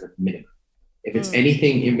 50% as a minimum. If it's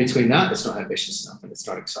anything in between that, it's not ambitious enough and it's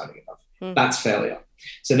not exciting enough. That's failure.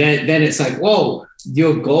 So then it's like, whoa,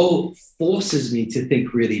 your goal forces me to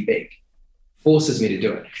think really big, forces me to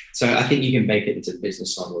do it. So I think you can bake it into the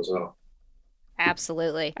business model as well.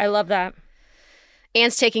 Absolutely. I love that.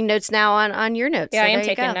 Anne's taking notes now on your notes. Yeah, so I am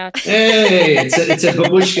taking notes. Hey, it's a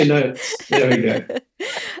babushka notes. There we go.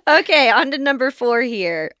 Okay, on to number 4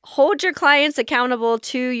 here. Hold your clients accountable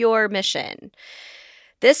to your mission.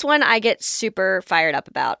 This one I get super fired up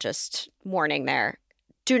about, just warning there.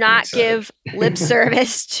 Do not give lip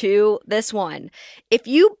service to this one. If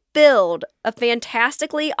you build a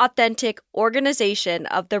fantastically authentic organization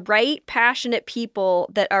of the right passionate people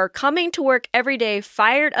that are coming to work every day,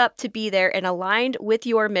 fired up to be there and aligned with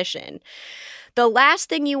your mission, the last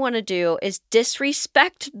thing you want to do is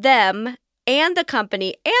disrespect them and the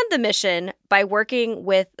company and the mission by working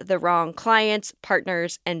with the wrong clients,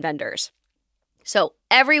 partners, and vendors. So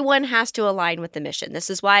everyone has to align with the mission. This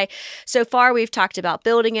is why so far we've talked about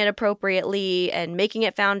building it appropriately and making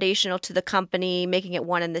it foundational to the company, making it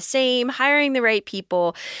one and the same, hiring the right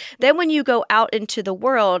people. Then when you go out into the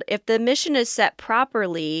world, if the mission is set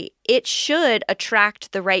properly, it should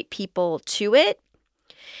attract the right people to it.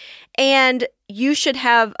 And you should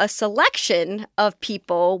have a selection of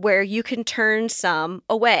people where you can turn some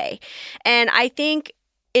away. And I think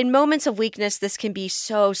in moments of weakness, this can be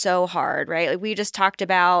so, so hard, right? Like we just talked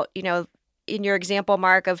about, in your example,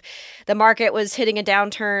 Mark, of the market was hitting a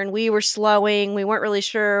downturn. We were slowing. We weren't really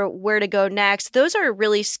sure where to go next. Those are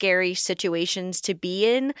really scary situations to be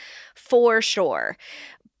in, for sure.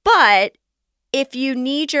 But if you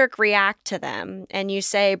knee-jerk react to them and you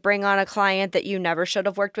say, bring on a client that you never should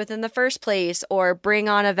have worked with in the first place, or bring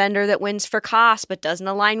on a vendor that wins for cost but doesn't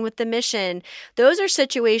align with the mission, those are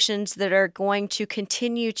situations that are going to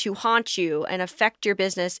continue to haunt you and affect your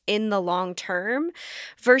business in the long term,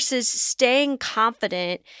 versus staying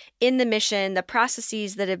confident in the mission, the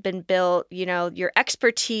processes that have been built, your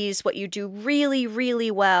expertise, what you do really,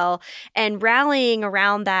 really well, and rallying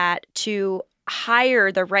around that to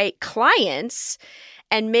hire the right clients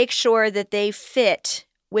and make sure that they fit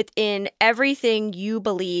within everything you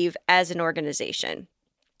believe as an organization.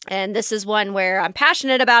 And this is one where I'm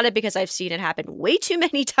passionate about it because I've seen it happen way too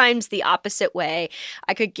many times the opposite way.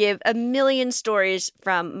 I could give a million stories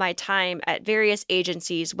from my time at various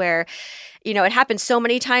agencies where, you know, it happened so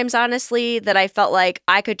many times, honestly, that I felt like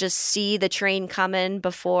I could just see the train coming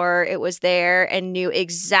before it was there and knew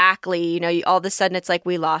exactly, you know, all of a sudden it's like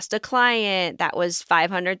we lost a client that was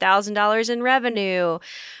 $500,000 in revenue.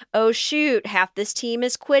 Oh, shoot, half this team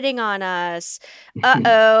is quitting on us.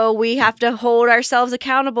 Uh-oh, we have to hold ourselves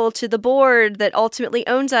accountable to the board that ultimately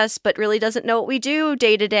owns us, but really doesn't know what we do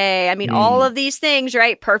day to day. I mean, all of these things,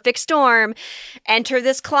 right? Perfect storm. Enter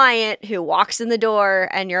this client who walks in the door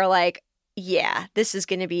and you're like, yeah, this is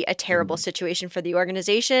going to be a terrible situation for the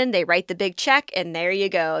organization. They write the big check and there you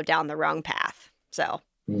go, down the wrong path. So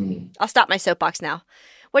I'll stop my soapbox now.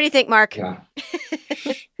 What do you think, Mark? Yeah,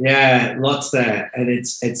 yeah, lots there. And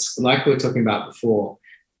it's like we were talking about before,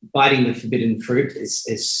 biting the forbidden fruit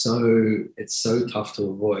is so tough to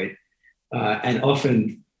avoid. And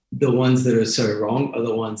often the ones that are so wrong are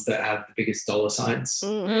the ones that have the biggest dollar signs.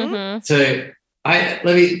 So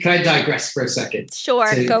can I digress for a second? Sure,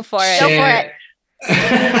 go for it. Go for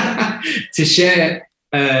it. To share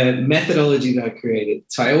a methodology that I created.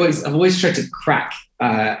 So I've always tried to crack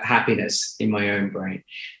happiness in my own brain.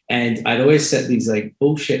 And I'd always set these like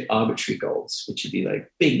bullshit arbitrary goals, which would be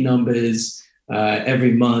like big numbers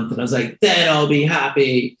every month. And I was like, then I'll be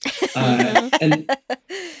happy. And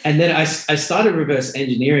then I started reverse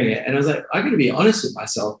engineering it. And I was like, I'm going to be honest with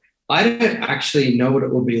myself. I don't actually know what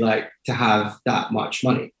it will be like to have that much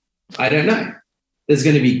money. I don't know. There's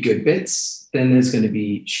going to be good bits. Then there's going to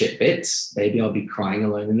be shit bits. Maybe I'll be crying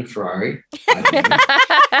alone in a Ferrari.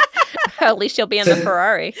 At least you'll be in the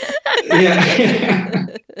Ferrari. Yeah.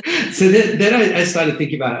 So then I started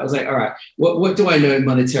thinking about it. I was like, all right, what do I know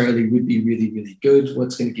monetarily would be really, really good?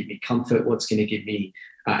 What's going to give me comfort? What's going to give me,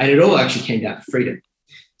 and it all actually came down to freedom.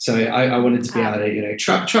 So I wanted to be able to, you know,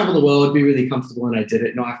 travel the world, be really comfortable, and I did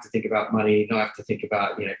it. Not have to think about money, not have to think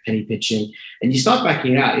about, you know, penny pinching. And you start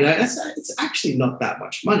backing it out. You're like, it's actually not that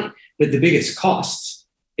much money. But the biggest cost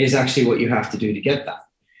is actually what you have to do to get that.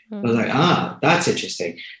 I was like, that's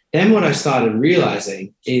interesting. Then what I started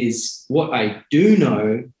realizing is what I do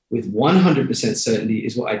know with 100% certainty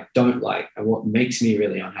is what I don't like and what makes me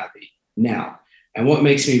really unhappy now. And what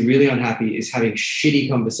makes me really unhappy is having shitty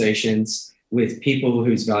conversations with people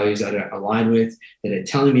whose values I don't align with, that are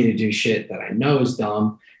telling me to do shit that I know is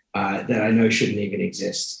dumb, that I know shouldn't even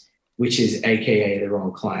exist, which is AKA the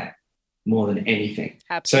wrong client more than anything.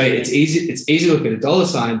 Absolutely. So it's easy to look at a dollar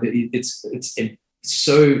sign, but it's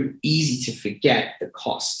so easy to forget the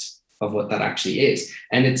cost of what that actually is.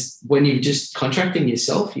 And it's when you're just contracting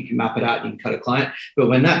yourself, you can map it out, you can cut a client. But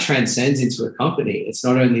when that transcends into a company, it's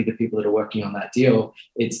not only the people that are working on that deal,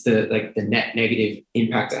 it's the net negative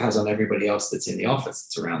impact it has on everybody else that's in the office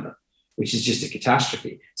that's around them, which is just a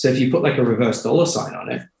catastrophe. So if you put like a reverse dollar sign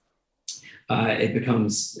on it, it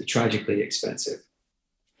becomes tragically expensive.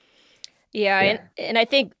 Yeah. And I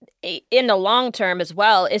think in the long term as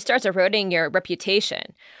well, it starts eroding your reputation.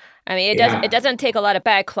 I mean, it doesn't take a lot of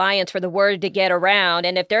bad clients for the word to get around.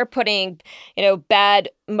 And if they're putting, you know, bad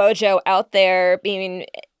mojo out there, I mean,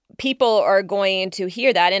 people are going to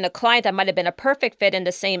hear that. And a client that might have been a perfect fit in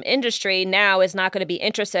the same industry now is not going to be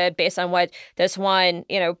interested based on what this one,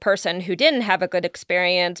 you know, person who didn't have a good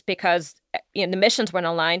experience because, you know, the missions weren't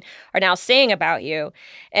aligned are now saying about you.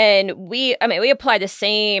 And we apply the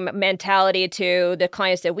same mentality to the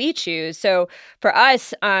clients that we choose. So for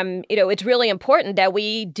us, you know, it's really important that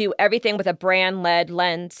we do everything with a brand-led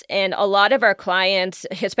lens. And a lot of our clients,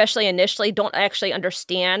 especially initially, don't actually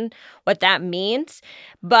understand what that means.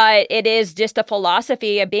 But it is just a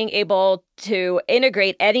philosophy of being able to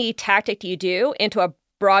integrate any tactic you do into a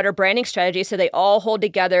broader branding strategy so they all hold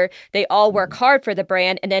together, they all work hard for the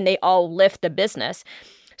brand, and then they all lift the business.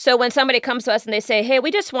 So when somebody comes to us and they say, hey,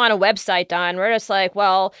 we just want a website done, we're just like,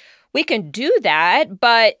 well, we can do that,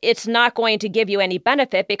 but it's not going to give you any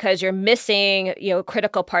benefit because you're missing, you know,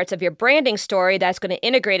 critical parts of your branding story that's going to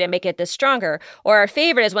integrate and make it this stronger. Or our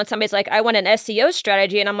favorite is when somebody's like, I want an SEO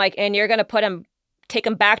strategy, and I'm like, and you're going to take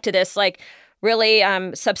them back to this like really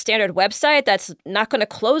substandard website that's not going to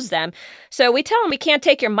close them. So we tell them we can't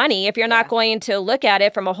take your money if you're not going to look at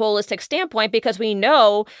it from a holistic standpoint, because we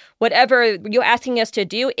know whatever you're asking us to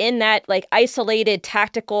do in that like isolated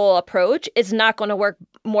tactical approach is not going to work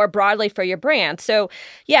more broadly for your brand. So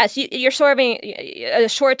yes, you're serving a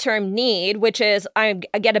short-term need, which is I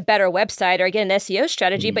get a better website or I get an SEO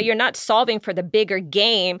strategy, but you're not solving for the bigger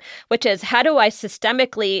game, which is how do I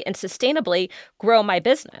systemically and sustainably grow my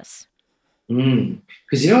business?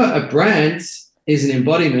 Because you know what, a brand is an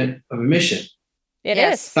embodiment of a mission. It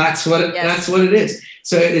Yes. is. That's what it is.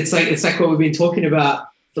 So it's like what we've been talking about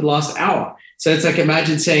for the last hour. So it's like,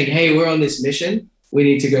 imagine saying, hey, we're on this mission. We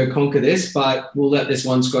need to go conquer this, but we'll let this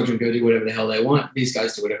one squadron go do whatever the hell they want. These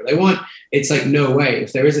guys do whatever they want. It's like, no way.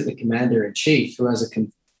 If there isn't the commander in chief who has a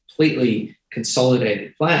completely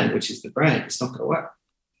consolidated plan, which is the brand, it's not going to work.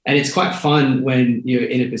 And it's quite fun when you're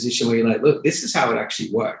in a position where you're like, look, this is how it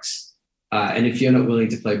actually works. And if you're not willing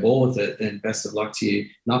to play ball with it, then best of luck to you.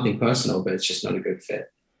 Nothing personal, but it's just not a good fit.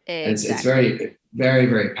 Exactly. It's very, very,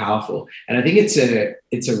 very powerful. And I think it's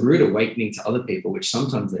a rude awakening to other people, which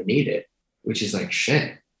sometimes they need it, which is like,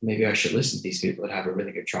 shit, maybe I should listen to these people that have a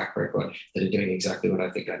really good track record that are doing exactly what I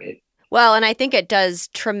think I need. Well, and I think it does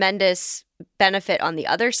tremendous benefit on the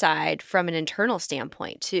other side from an internal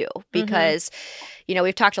standpoint too, because,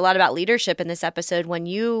 we've talked a lot about leadership in this episode. When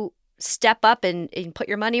you step up and put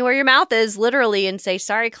your money where your mouth is, literally, and say,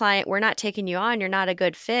 sorry, client, we're not taking you on. You're not a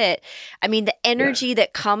good fit. I mean, the energy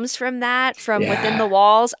that comes from that, from within the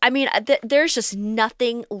walls, I mean, there's just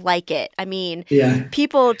nothing like it. I mean,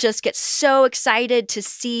 people just get so excited to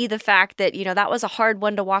see the fact that, that was a hard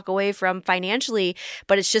one to walk away from financially,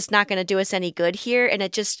 but it's just not going to do us any good here. And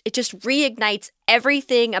it just reignites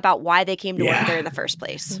everything about why they came to work there in the first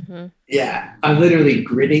place. Mm-hmm. Yeah, I'm literally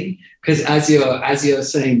grinning because as you're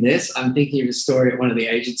saying this, I'm thinking of a story at one of the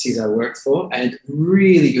agencies I worked for, and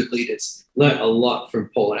really good leaders learned a lot from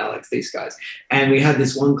Paul and Alex, these guys. And we had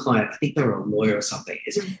this one client, I think they were a lawyer or something.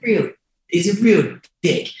 He's a real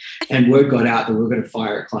dick. And word got out that we were going to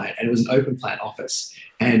fire a client, and it was an open plan office.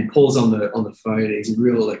 And Paul's on the phone, and he's a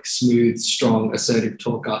real like smooth, strong, assertive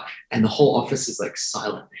talker, and the whole office is like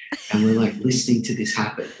silent. And we're like listening to this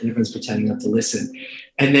happen, and everyone's pretending not to listen.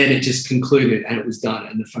 And then it just concluded, and it was done,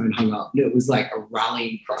 and the phone hung up. And it was like a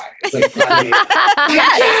rallying cry. It was like,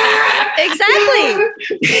 Exactly.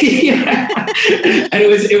 And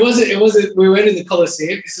it wasn't. We went in the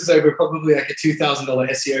Coliseum. This is over probably like a $2,000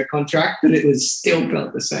 SEO contract, but it was still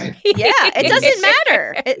felt the same. Yeah, it doesn't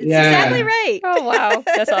matter. It's exactly right. Oh, wow.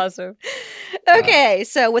 That's awesome. Okay,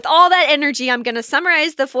 so with all that energy, I'm going to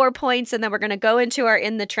summarize the 4 points, and then we're going to go into our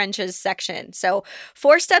In the Trenches section. So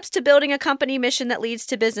 4 steps to building a company mission that leads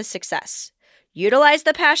to business success. Utilize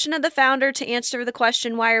the passion of the founder to answer the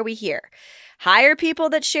question, why are we here? Hire people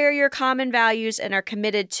that share your common values and are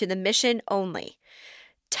committed to the mission only.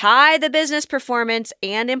 Tie the business performance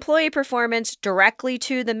and employee performance directly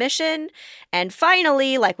to the mission. And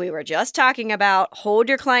finally, like we were just talking about, hold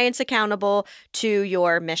your clients accountable to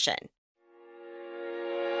your mission.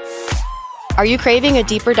 Are you craving a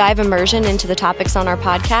deeper dive immersion into the topics on our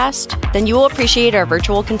podcast? Then you will appreciate our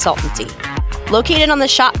virtual consultancy. Located on the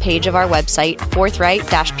shop page of our website,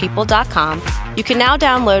 forthright-people.com, you can now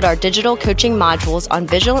download our digital coaching modules on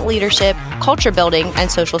vigilant leadership, culture building, and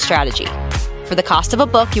social strategy. For the cost of a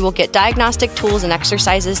book, you will get diagnostic tools and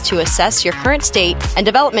exercises to assess your current state and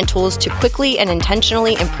development tools to quickly and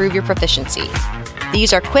intentionally improve your proficiency.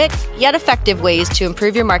 These are quick, yet effective ways to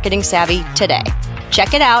improve your marketing savvy today.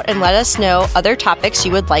 Check it out and let us know other topics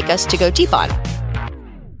you would like us to go deep on.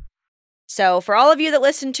 So for all of you that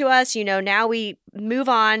listen to us, now we move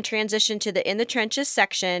on, transition to the In the Trenches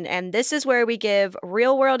section. And this is where we give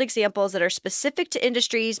real world examples that are specific to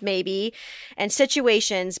industries maybe and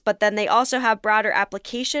situations, but then they also have broader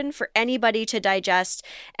application for anybody to digest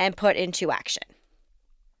and put into action.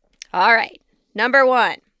 All right. Number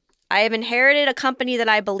 1, I have inherited a company that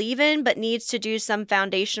I believe in, but needs to do some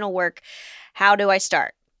foundational work. How do I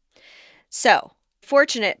start? So,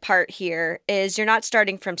 fortunate part here is you're not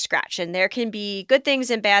starting from scratch, and there can be good things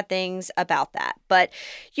and bad things about that. But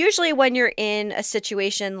usually when you're in a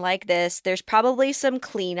situation like this, there's probably some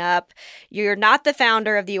cleanup. You're not the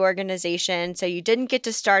founder of the organization, so you didn't get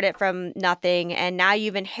to start it from nothing, and now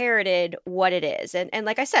you've inherited what it is. And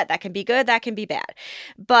like I said, that can be good, that can be bad.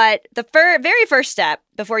 But the very first step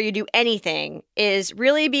before you do anything is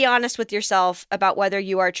really be honest with yourself about whether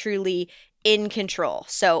you are truly in control.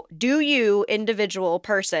 So do you, individual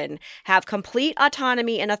person, have complete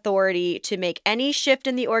autonomy and authority to make any shift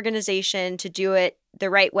in the organization to do it the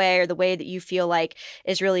right way or the way that you feel like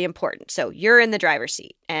is really important? So you're in the driver's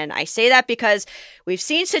seat. And I say that because we've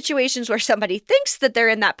seen situations where somebody thinks that they're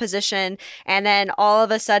in that position, and then all of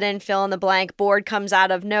a sudden, fill in the blank, board comes out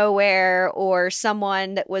of nowhere, or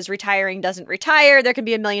someone that was retiring doesn't retire. There can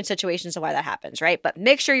be a million situations of why that happens, right? But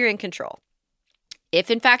make sure you're in control. If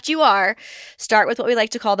in fact you are, start with what we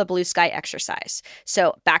like to call the blue sky exercise.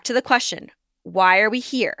 So back to the question, why are we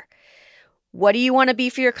here? What do you want to be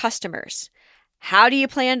for your customers? How do you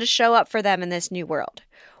plan to show up for them in this new world?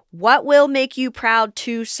 What will make you proud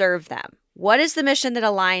to serve them? What is the mission that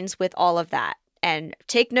aligns with all of that? And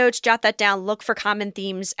take notes, jot that down, look for common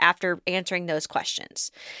themes after answering those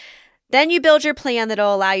questions. Then you build your plan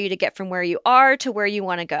that'll allow you to get from where you are to where you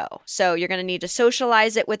want to go. So you're going to need to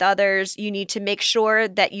socialize it with others. You need to make sure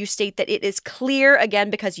that you state that it is clear, again,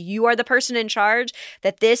 because you are the person in charge,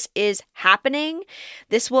 that this is happening.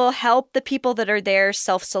 This will help the people that are there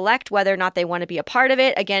self-select whether or not they want to be a part of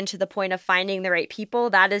it. Again, to the point of finding the right people.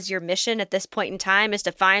 That is your mission at this point in time, is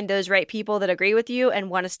to find those right people that agree with you and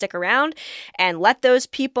want to stick around, and let those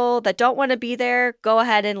people that don't want to be there go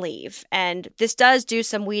ahead and leave. And this does do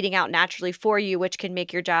some weeding out naturally for you, which can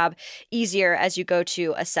make your job easier as you go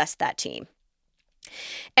to assess that team.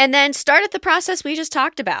 And then start at the process we just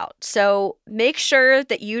talked about. So make sure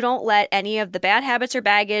that you don't let any of the bad habits or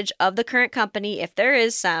baggage of the current company, if there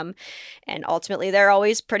is some, and ultimately there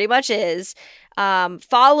always pretty much is,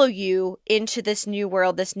 follow you into this new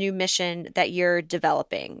world, this new mission that you're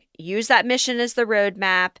developing. Use that mission as the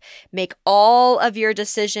roadmap. Make all of your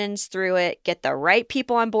decisions through it. Get the right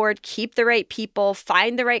people on board. Keep the right people.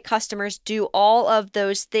 Find the right customers. Do all of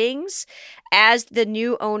those things as the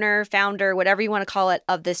new owner, founder, whatever you want to call it,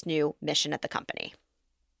 of this new mission at the company.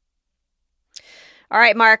 All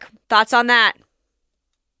right, Mark, thoughts on that?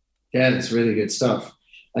 Yeah, that's really good stuff.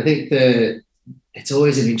 I think it's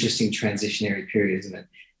always an interesting transitionary period, isn't it?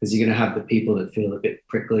 Because you're going to have the people that feel a bit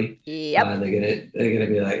prickly. Yep. They're gonna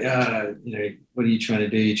be like, what are you trying to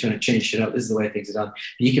do? You're trying to change shit up. This is the way things are done.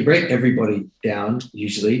 You can break everybody down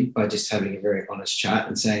usually by just having a very honest chat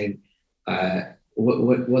and saying,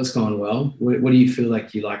 what's gone well? What do you feel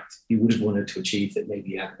like you would have wanted to achieve that maybe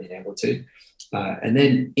you haven't been able to? And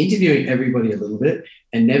then interviewing everybody a little bit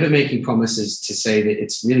and never making promises to say that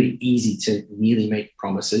it's really easy to really make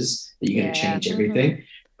promises that you're going to change everything,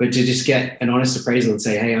 but to just get an honest appraisal and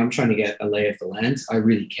say, hey, I'm trying to get a lay of the land. I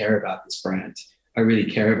really care about this brand. I really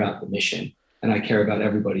care about the mission, and I care about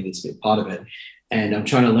everybody that's been part of it. And I'm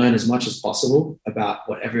trying to learn as much as possible about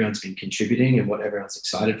what everyone's been contributing and what everyone's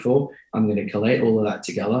excited for. I'm going to collate all of that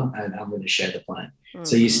together and I'm going to share the plan. Mm-hmm.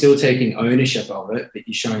 So you're still taking ownership of it, but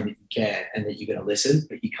you're showing that you care and that you're going to listen,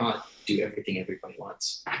 but you can't do everything everybody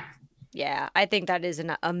wants. Yeah, I think that is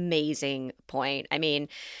an amazing point. I mean,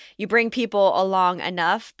 you bring people along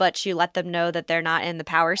enough, but you let them know that they're not in the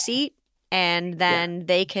power seat. And then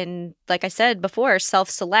they can, like I said before,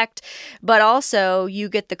 self-select, but also you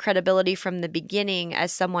get the credibility from the beginning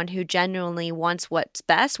as someone who genuinely wants what's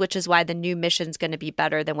best, which is why the new mission's going to be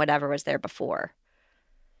better than whatever was there before.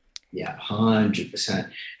 Yeah, 100%.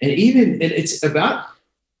 And it's about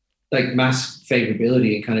like mass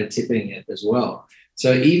favorability and kind of tipping it as well.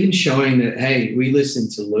 So even showing that, hey, we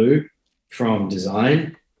listened to Lou from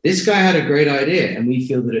design. This guy had a great idea and we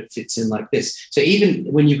feel that it fits in like this. So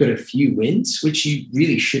even when you've got a few wins, which you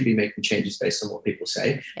really should be making changes based on what people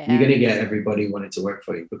say, you're going to get everybody wanting to work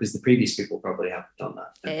for you because the previous people probably haven't done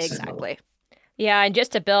that. Exactly. Yeah, and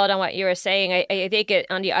just to build on what you were saying, I think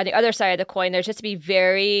on the other side of the coin, there's just to be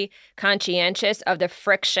very conscientious of the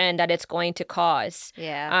friction that it's going to cause.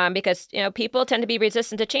 Yeah. Because, people tend to be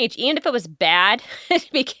resistant to change. Even if it was bad to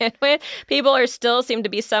begin with, people still seem to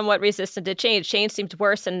be somewhat resistant to change. Change seems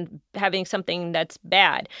worse than having something that's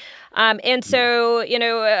bad. And so,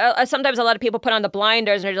 sometimes a lot of people put on the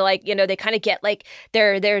blinders and they're like, they kind of get like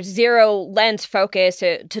their zero lens focus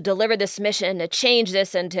to deliver this mission, to change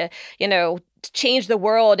this and to change the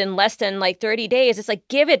world in less than like 30 days. It's like,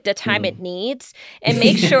 give it the time it needs and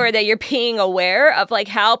make sure that you're being aware of like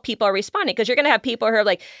how people are responding. Because you're going to have people who are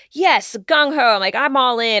like, yes, gung ho. I'm like, I'm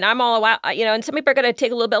all in. I'm all out. And some people are going to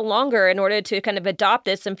take a little bit longer in order to kind of adopt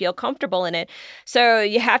this and feel comfortable in it. So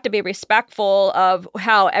you have to be respectful of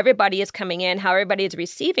how everybody is coming in, how everybody is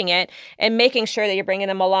receiving it, and making sure that you're bringing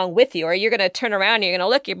them along with you. Or you're going to turn around and you're going to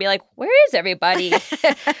look, you'll be like, where is everybody?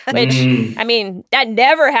 Which, I mean, that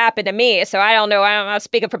never happened to me. So I don't know. I'm not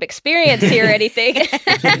speaking from experience here or anything.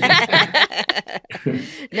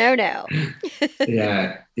 No.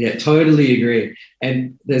 Yeah, totally agree.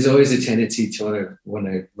 And there's always a tendency to want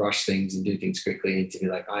to rush things and do things quickly and to be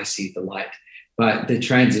like, I see the light. But the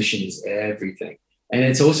transition is everything. And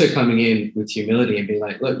it's also coming in with humility and being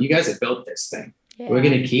like, look, you guys have built this thing. Yeah. We're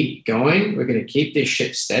going to keep going. We're going to keep this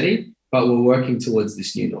ship steady, but we're working towards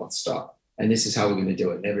this new North Star. And this is how we're going to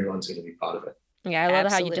do it. And everyone's going to be part of it. Yeah, I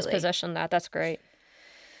love how you just positioned that. That's great.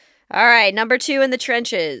 All right, number 2 in the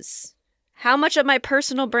trenches. How much of my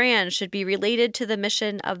personal brand should be related to the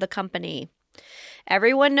mission of the company?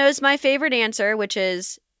 Everyone knows my favorite answer, which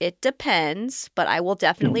is it depends, but I will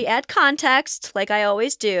definitely add context like I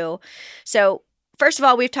always do. So first of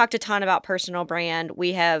all, we've talked a ton about personal brand.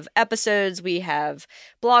 We have episodes, we have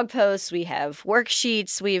blog posts, we have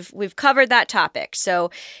worksheets. We've covered that topic.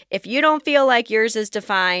 So if you don't feel like yours is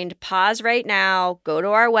defined, pause right now, go to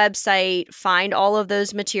our website, find all of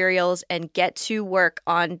those materials, and get to work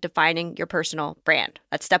on defining your personal brand.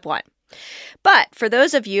 That's step one. But for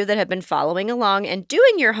those of you that have been following along and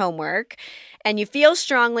doing your homework, and you feel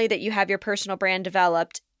strongly that you have your personal brand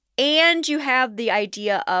developed, and you have the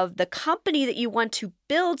idea of the company that you want to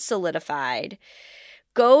build solidified,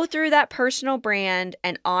 go through that personal brand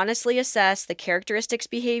and honestly assess the characteristics,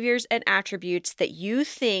 behaviors, and attributes that you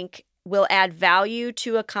think will add value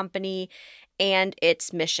to a company and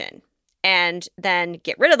its mission. And then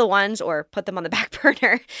get rid of the ones or put them on the back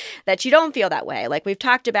burner that you don't feel that way. Like we've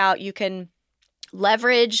talked about, you can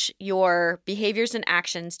leverage your behaviors and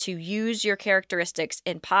actions to use your characteristics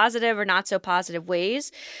in positive or not so positive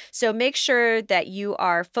ways. So make sure that you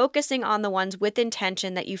are focusing on the ones with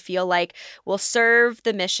intention that you feel like will serve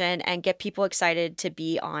the mission and get people excited to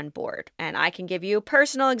be on board. And I can give you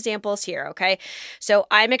personal examples here, okay? So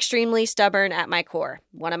I'm extremely stubborn at my core,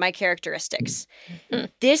 one of my characteristics.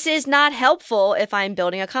 This is not helpful if I'm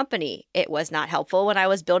building a company. It was not helpful when I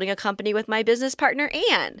was building a company with my business partner,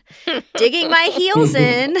 Anne. Digging my heels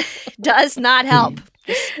in does not help.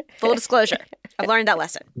 Just full disclosure. I've learned that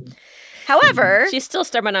lesson. However, she's still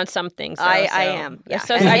stubborn on some things. Though, I am. Yeah.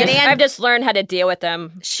 So I've just learned how to deal with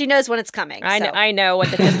them. She knows when it's coming. I know what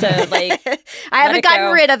just to like. I haven't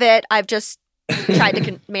gotten rid of it. I've just tried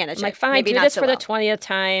to manage it. Like, fine, maybe do this for the 20th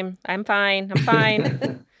time. I'm fine.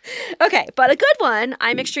 Okay, but a good one,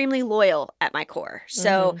 I'm extremely loyal at my core.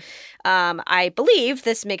 So I believe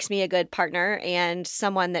this makes me a good partner and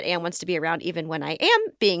someone that Anne wants to be around even when I am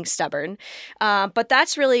being stubborn. But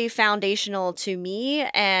that's really foundational to me.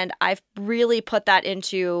 And I've really put that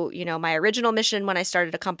into, my original mission when I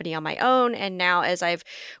started a company on my own. And now as I've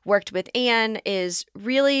worked with Anne is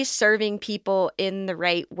really serving people in the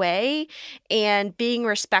right way and being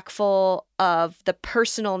respectful of the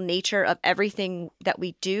personal nature of everything that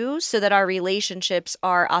we do so that our relationships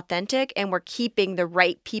are authentic and we're keeping the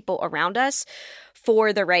right people around us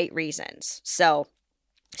for the right reasons. So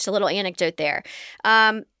just a little anecdote there.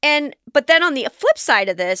 But then on the flip side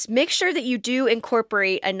of this, make sure that you do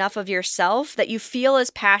incorporate enough of yourself that you feel as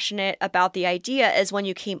passionate about the idea as when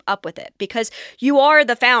you came up with it, because you are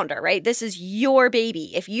the founder, right? This is your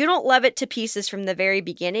baby. If you don't love it to pieces from the very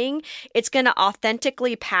beginning, it's going to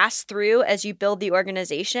authentically pass through as you build the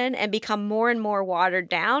organization and become more and more watered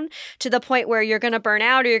down to the point where you're going to burn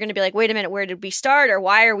out or you're going to be like, wait a minute, where did we start? Or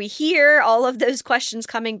why are we here? All of those questions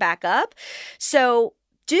coming back up. So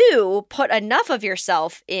do put enough of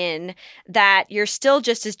yourself in that you're still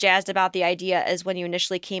just as jazzed about the idea as when you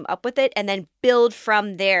initially came up with it, and then build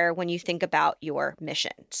from there when you think about your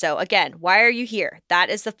mission. So again, why are you here? That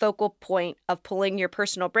is the focal point of pulling your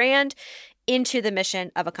personal brand into the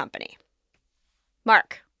mission of a company.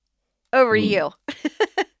 Mark, over to you.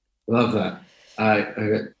 Love that. I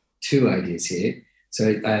got two ideas here.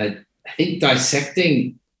 So I think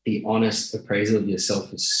dissecting the honest appraisal of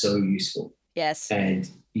yourself is so useful. Yes. And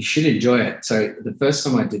you should enjoy it. So the first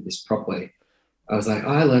time I did this properly, I was like,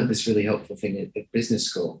 I learned this really helpful thing at business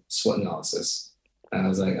school, SWOT analysis. And I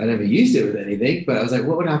was like, I never used it with anything, but I was like,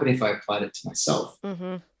 what would happen if I applied it to myself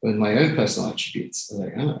with my own personal attributes? I was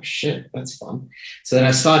like, oh shit, that's fun. So then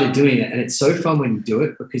I started doing it, and it's so fun when you do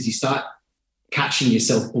it because you start catching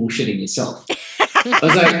yourself bullshitting yourself. I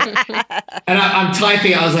was like, and I'm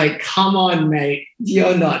typing, I was like, come on, mate,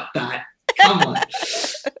 you're not that. Come on.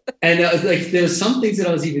 And I was like, there were some things that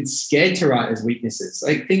I was even scared to write as weaknesses,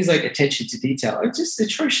 like things like attention to detail. I'm just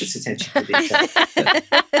atrocious attention to detail.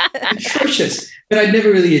 Atrocious. But I'd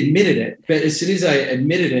never really admitted it. But as soon as I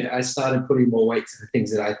admitted it, I started putting more weight to the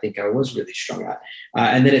things that I think I was really strong at.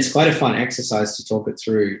 And then it's quite a fun exercise to talk it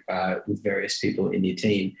through with various people in your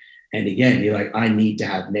team. And again, you're like, I need to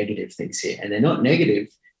have negative things here. And they're not negative.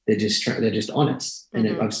 They're just honest.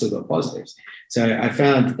 And I've still got positives. So I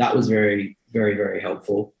found that was very, very, very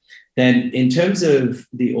helpful. Then in terms of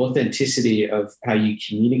the authenticity of how you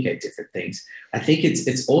communicate different things, I think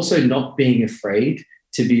it's also not being afraid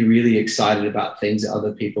to be really excited about things that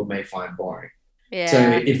other people may find boring. Yeah.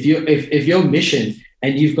 So if your mission,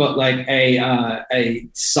 and you've got like a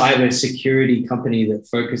cyber security company that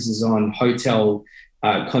focuses on hotel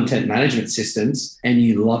content management systems, and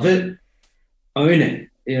you love it, own it.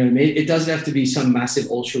 You know what I mean? It doesn't have to be some massive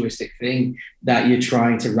altruistic thing that you're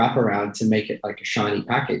trying to wrap around to make it like a shiny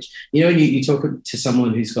package. You know, when you talk to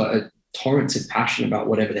someone who's got a torrent of passion about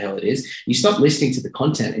whatever the hell it is, you stop listening to the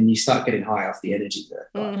content and you start getting high off the energy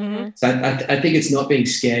there. So I think it's not being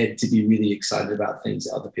scared to be really excited about things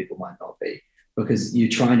that other people might not be. because you're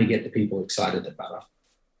trying to get the people excited about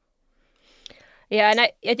it. Yeah, and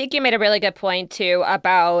I think you made a really good point too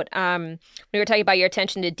about we were talking about your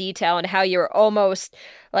attention to detail and how you're almost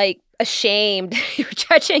like ashamed, you're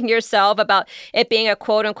judging yourself about it being a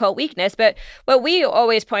quote unquote weakness. But what we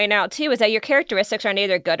always point out too is that your characteristics are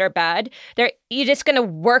neither good or bad. You're just going to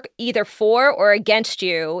work either for or against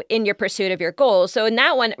you in your pursuit of your goals. So in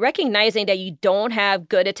that one, recognizing that you don't have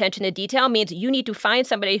good attention to detail means you need to find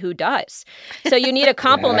somebody who does. So you need a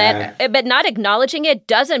compliment, but not acknowledging it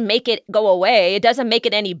doesn't make it go away. It doesn't make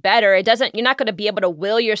it any better. You're not going to be able to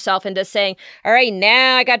will yourself into saying, all right,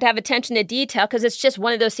 now I got to have attention to detail, because it's just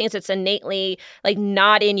one of those things that's innately like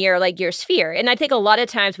not in your sphere. And I think a lot of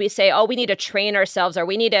times we say, oh, we need to train ourselves, or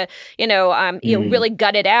we need to, really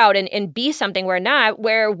gut it out and be something we're not,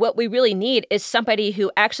 where what we really need is somebody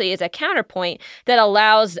who actually is a counterpoint that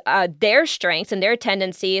allows their strengths and their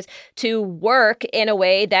tendencies to work in a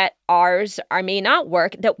way that ours may not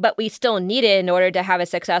work, but we still need it in order to have a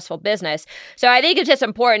successful business. So I think it's just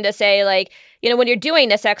important to say, like, when you're doing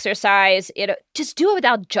this exercise, just do it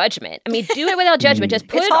without judgment. I mean, do it without judgment. Just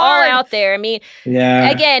put it all out there. I mean,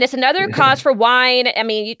 again, it's another cause for wine. I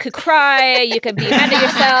mean, you could cry, you could be mad at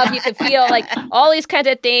yourself, you could feel like all these kinds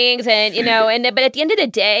of things. And, but at the end of the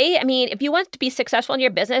day, I mean, if you want to be successful in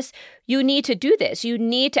your business, you need to do this. You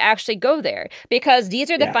need to actually go there, because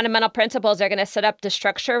these are the fundamental principles that are going to set up the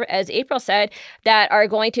structure, as April said, that are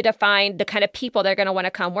going to define the kind of people that are going to want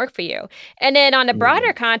to come work for you. And then on the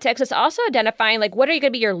broader context, it's also identifying, like, what are you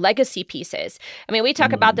going to be your legacy pieces? I mean, we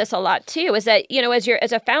talk about this a lot too, is that,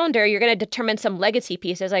 as a founder, you're going to determine some legacy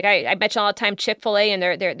pieces. Like I mention all the time Chick-fil-A and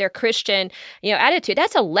their Christian, attitude.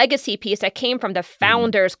 That's a legacy piece that came from the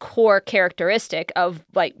founder's core characteristic of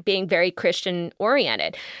like being very Christian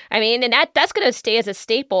oriented. I mean, and that's going to stay as a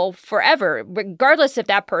staple forever, regardless if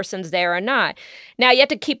that person's there or not. Now, you have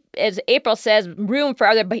to keep, as April says, room for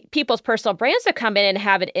other people's personal brands to come in and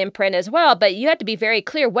have an imprint as well. But you have to be very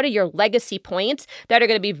clear, what are your legacy points that are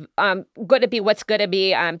going to be what's going to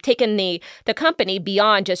be taking the company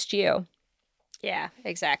beyond just you. Yeah,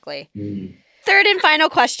 exactly. Third and final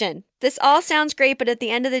question. This all sounds great, but at the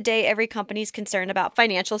end of the day, every company is concerned about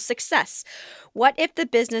financial success. What if the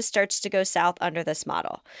business starts to go south under this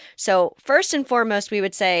model? So first and foremost, we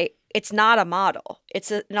would say it's not a model.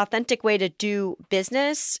 It's an authentic way to do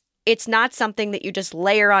business. It's not something that you just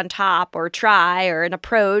layer on top or try, or an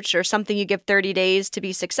approach, or something you give 30 days to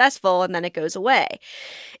be successful and then it goes away.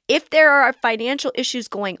 If there are financial issues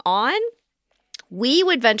going on, we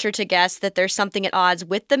would venture to guess that there's something at odds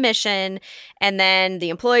with the mission, and then the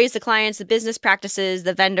employees, the clients, the business practices,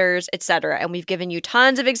 the vendors, etc. And we've given you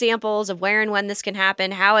tons of examples of where and when this can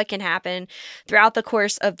happen, how it can happen throughout the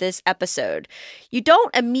course of this episode. You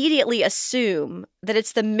don't immediately assume that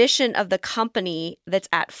it's the mission of the company that's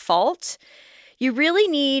at fault. You really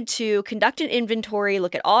need to conduct an inventory,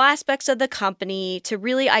 look at all aspects of the company to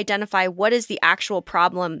really identify what is the actual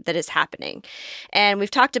problem that is happening. And we've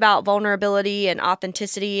talked about vulnerability and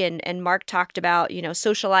authenticity, and Mark talked about,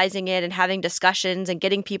 socializing it and having discussions and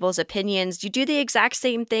getting people's opinions. You do the exact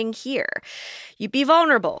same thing here. You be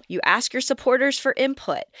vulnerable. You ask your supporters for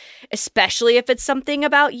input, especially if it's something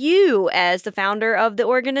about you as the founder of the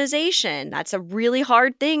organization. That's a really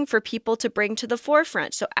hard thing for people to bring to the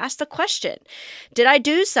forefront. So ask the question. Did I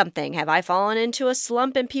do something? Have I fallen into a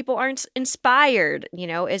slump and people aren't inspired?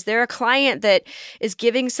 Is there a client that is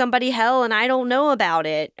giving somebody hell and I don't know about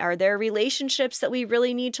it? Are there relationships that we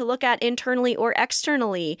really need to look at internally or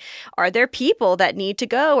externally? Are there people that need to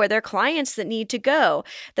go? Are there clients that need to go?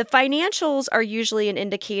 The financials are usually an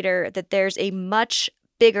indicator that there's a much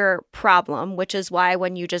bigger problem, which is why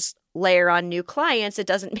when you just layer on new clients, it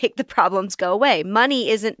doesn't make the problems go away. Money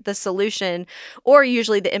isn't the solution or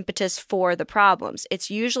usually the impetus for the problems. It's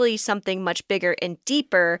usually something much bigger and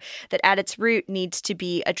deeper that at its root needs to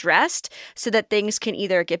be addressed so that things can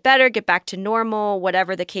either get better, get back to normal,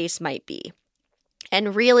 whatever the case might be.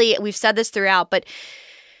 And really, we've said this throughout, but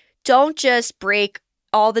don't just break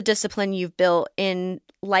all the discipline you've built in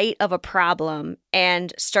light of a problem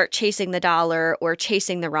and start chasing the dollar or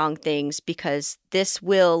chasing the wrong things, because this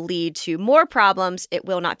will lead to more problems. It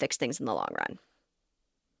will not fix things in the long run.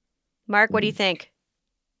 Mark, what do you think?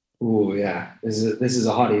 Oh, yeah. This is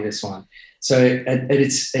a hottie, this one. So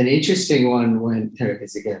it's an interesting one when, there it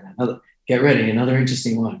is again, get ready, another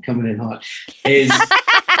interesting one coming in hot, is,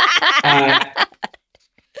 I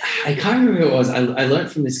can't remember who it was. I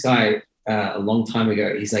learned from this guy a long time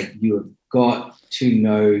ago. He's like, you have got to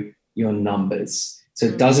know your numbers. So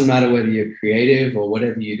it doesn't matter whether you're creative or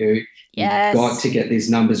whatever you do, yes, you've got to get these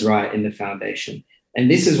numbers right in the foundation. And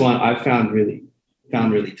this is one I found really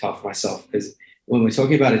tough myself, because when we're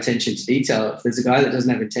talking about attention to detail, if there's a guy that doesn't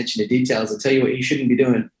have attention to details, I'll tell you what, he shouldn't be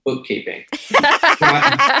doing bookkeeping.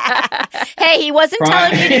 Hey, he wasn't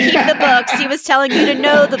telling you to keep the books. He was telling you to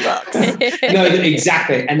know the books. No,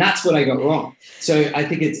 exactly. And that's what I got wrong. So I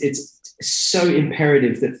think it's so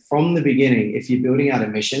imperative that from the beginning, if you're building out a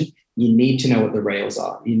mission, you need to know what the rails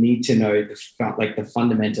are. You need to know the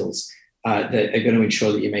fundamentals that are going to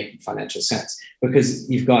ensure that you're making financial sense, because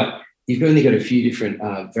you've only got a few different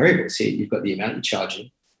variables here. You've got the amount you're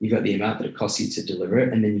charging, you've got the amount that it costs you to deliver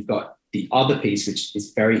it, and then you've got the other piece, which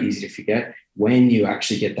is very easy to forget, when you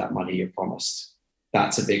actually get that money you're promised.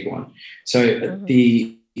 That's a big one. So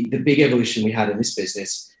the big evolution we had in this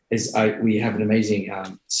business is we have an amazing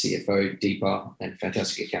CFO, Deepa, and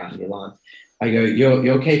fantastic accountant, Milan. I go,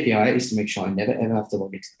 your KPI is to make sure I never, ever have to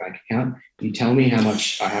log into the bank account. You tell me how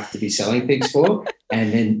much I have to be selling things for,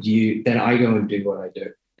 and then I go and do what I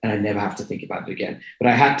do. And I never have to think about it again. But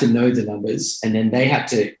I had to know the numbers, and then they had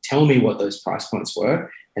to tell me what those price points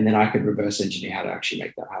were, and then I could reverse engineer how to actually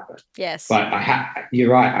make that happen. Yes. But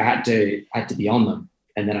you're right, I had to be on them,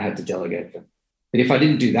 and then I had to delegate them. But if I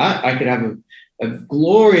didn't do that, I could have a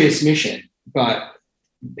glorious mission, but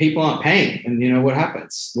people aren't paying. And you know what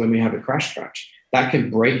happens when we have a crash crunch? That can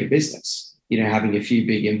break a business. Having a few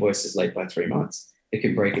big invoices late by 3 months, it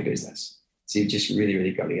can break a business. So you've just really,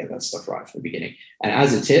 really got to get that stuff right from the beginning. And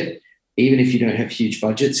as a tip, even if you don't have huge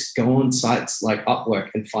budgets, go on sites like Upwork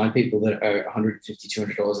and find people that are $150,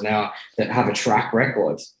 $200 an hour that have a track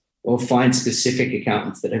record, or find specific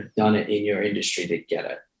accountants that have done it in your industry to get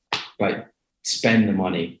it. But spend the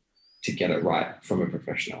money to get it right from a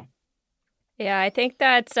professional. Yeah, I think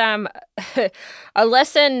that's a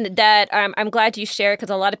lesson that I'm glad you shared,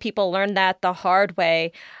 because a lot of people learn that the hard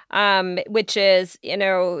way, which is,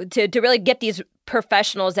 to really get these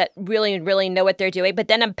professionals that really, really know what they're doing, but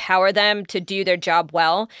then empower them to do their job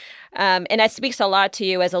well. And that speaks a lot to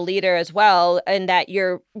you as a leader as well, and that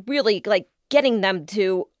you're really like getting them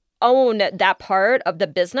to own that part of the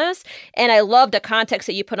business. And I love the context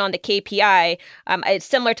that you put on the KPI. It's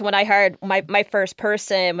similar to when I hired my first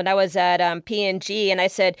person when I was at P&G, and I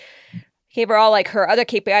said, gave her all like her other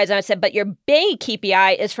KPIs, and I said, but your big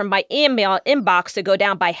KPI is from my email inbox to go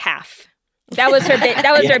down by half. That was her big,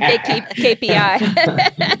 her big KPI.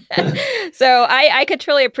 So I could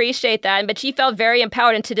truly appreciate that. But she felt very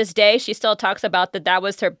empowered. And to this day, she still talks about that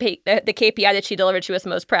was her the KPI that she delivered she was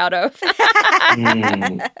most proud of.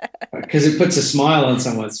 Because it puts a smile on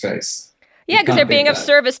someone's face. Yeah, because they're being of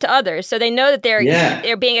service to others. So they know that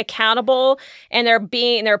they're being accountable, and they're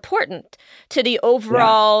important to the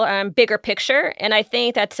overall bigger picture. And I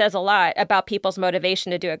think that says a lot about people's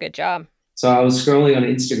motivation to do a good job. So I was scrolling on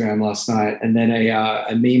Instagram last night, and then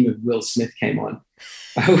a meme of Will Smith came on,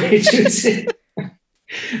 which was him.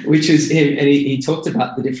 And he talked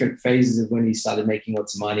about the different phases of when he started making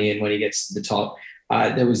lots of money and when he gets to the top.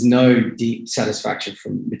 There was no deep satisfaction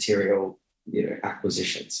from material,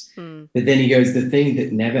 acquisitions. But then he goes, the thing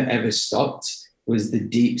that never, ever stopped was the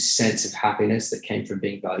deep sense of happiness that came from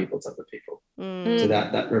being valuable to other people. So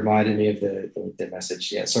that reminded me of the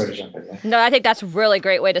message. Yeah, sorry to jump in there. No, I think that's a really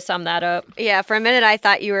great way to sum that up. Yeah, for a minute I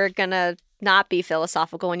thought you were going to not be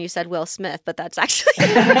philosophical when you said Will Smith, but that's actually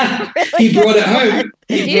really He brought it home.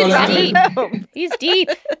 He's deep.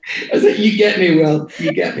 I was like, you get me, Will.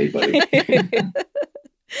 You get me, buddy.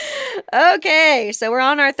 Okay, so we're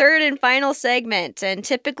on our third and final segment, and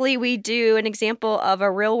typically we do an example of a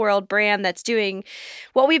real-world brand that's doing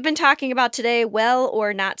what we've been talking about today well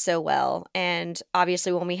or not so well. And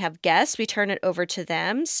obviously when we have guests, we turn it over to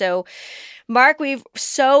them. So Mark, we've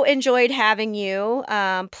so enjoyed having you.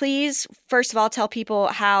 Please, first of all, tell people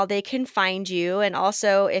how they can find you. And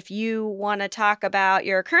also, if you want to talk about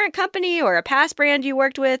your current company or a past brand you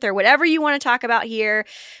worked with or whatever you want to talk about here,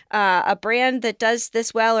 a brand that does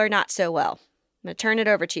this well or not so well. I'm going to turn it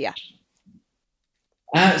over to you.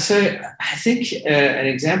 So I think an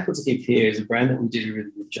example to give here is a brand that we did a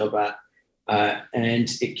really good job at. And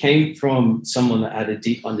it came from someone that had a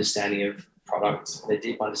deep understanding of product, a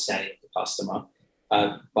deep understanding of the customer,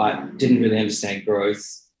 but didn't really understand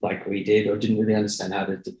growth like we did, or didn't really understand how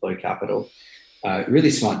to deploy capital.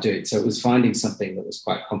 Really smart dude. So it was finding something that was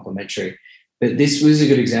quite complementary. But this was a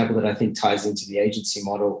good example that I think ties into the agency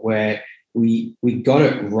model, where we got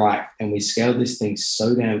it right and we scaled this thing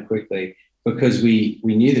so damn quickly because we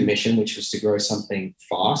knew the mission, which was to grow something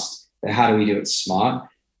fast. But how do we do it smart?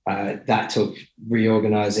 That took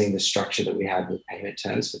reorganizing the structure that we had with payment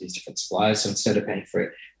terms for these different suppliers. So instead of paying for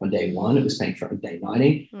it on day one, it was paying for it on day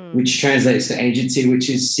 90, which translates to agency, which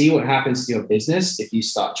is see what happens to your business if you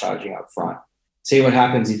start charging up front. See what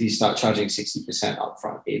happens if you start charging 60% up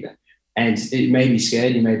front even. And it may be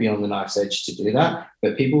scared, you may be on the knife's edge to do that,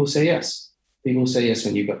 but people will say yes. People will say yes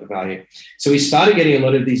when you've got the value. So we started getting a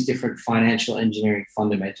lot of these different financial engineering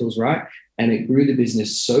fundamentals right, and it grew the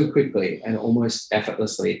business so quickly and almost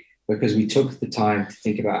effortlessly because we took the time to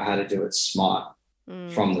think about how to do it smart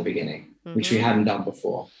from the beginning, which we hadn't done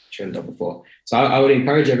before. So I would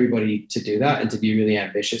encourage everybody to do that and to be really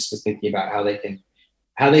ambitious with thinking about how they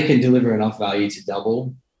can deliver enough value to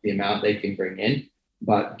double the amount they can bring in,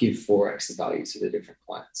 but give 4x the value to the different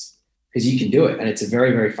clients. Because you can do it. And it's a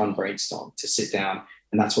very, very fun brainstorm to sit down.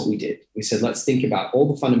 And that's what we did. We said, let's think about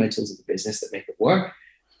all the fundamentals of the business that make it work.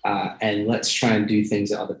 And let's try and do things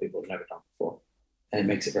that other people have never done before. And it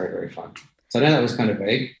makes it very, very fun. So I know that was kind of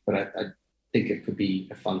vague, but I think it could be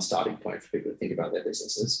a fun starting point for people to think about their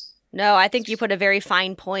businesses. No, I think you put a very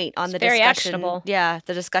fine point on the very discussion. Actionable. Yeah,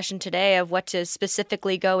 the discussion today of what to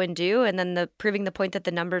specifically go and do, and then proving the point that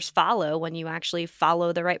the numbers follow when you actually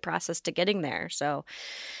follow the right process to getting there. So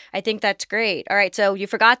I think that's great. All right, so you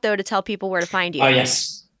forgot, though, to tell people where to find you. Oh,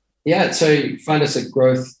 yes. Yeah, so find us at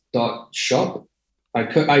growth.shop.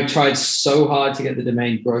 I tried so hard to get the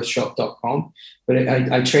domain growthshop.com, but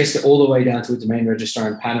I traced it all the way down to a domain registrar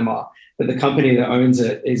in Panama. But the company that owns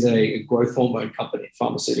it is a growth hormone company,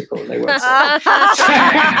 pharmaceutical, and they won't sell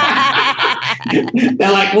it.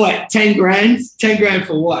 They're like, what, 10 grand? 10 grand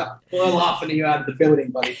for what? We're laughing at you out of the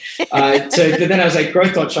building, buddy. But then I was like,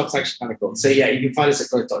 growth.shop's actually kind of cool. So yeah, you can find us at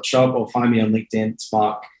growth.shop or find me on LinkedIn. It's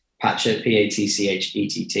Mark Patchett,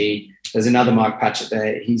 Patchett. There's another Mark Patchett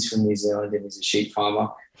there. He's from New Zealand and he's a sheep farmer.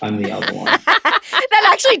 I'm the other one. That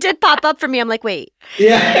actually did pop up for me. I'm like, wait.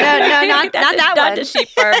 Yeah. No, not that one. Not the sheep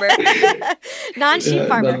farmer. Non-sheep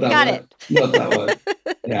farmer. Got it. Not that one.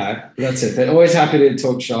 Yeah, that's it. But always happy to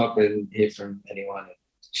talk shop and hear from anyone and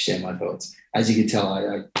share my thoughts. As you can tell,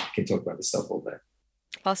 I can talk about this stuff all day.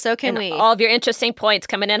 Well, so can we. All of your interesting points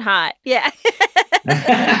coming in hot. Yeah.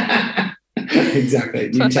 Exactly.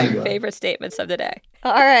 One of my favorite statements of the day.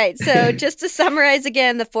 All right. So just to summarize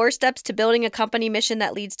again, the 4 steps to building a company mission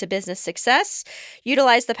that leads to business success.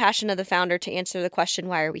 Utilize the passion of the founder to answer the question,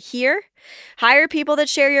 why are we here? Hire people that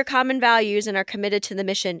share your common values and are committed to the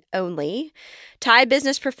mission only. Tie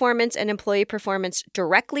business performance and employee performance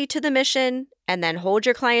directly to the mission, and then hold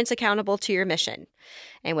your clients accountable to your mission.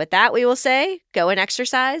 And with that, we will say, go and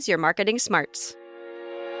exercise your marketing smarts.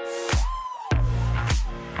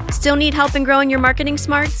 Still need help in growing your marketing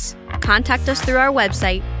smarts? Contact us through our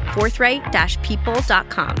website,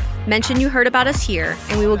 forthright-people.com. Mention you heard about us here,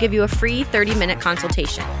 and we will give you a free 30-minute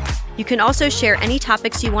consultation. You can also share any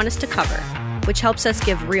topics you want us to cover, which helps us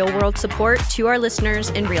give real-world support to our listeners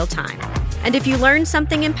in real time. And if you learned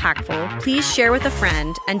something impactful, please share with a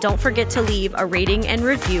friend, and don't forget to leave a rating and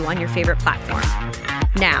review on your favorite platform.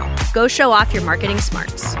 Now, go show off your marketing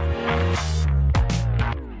smarts.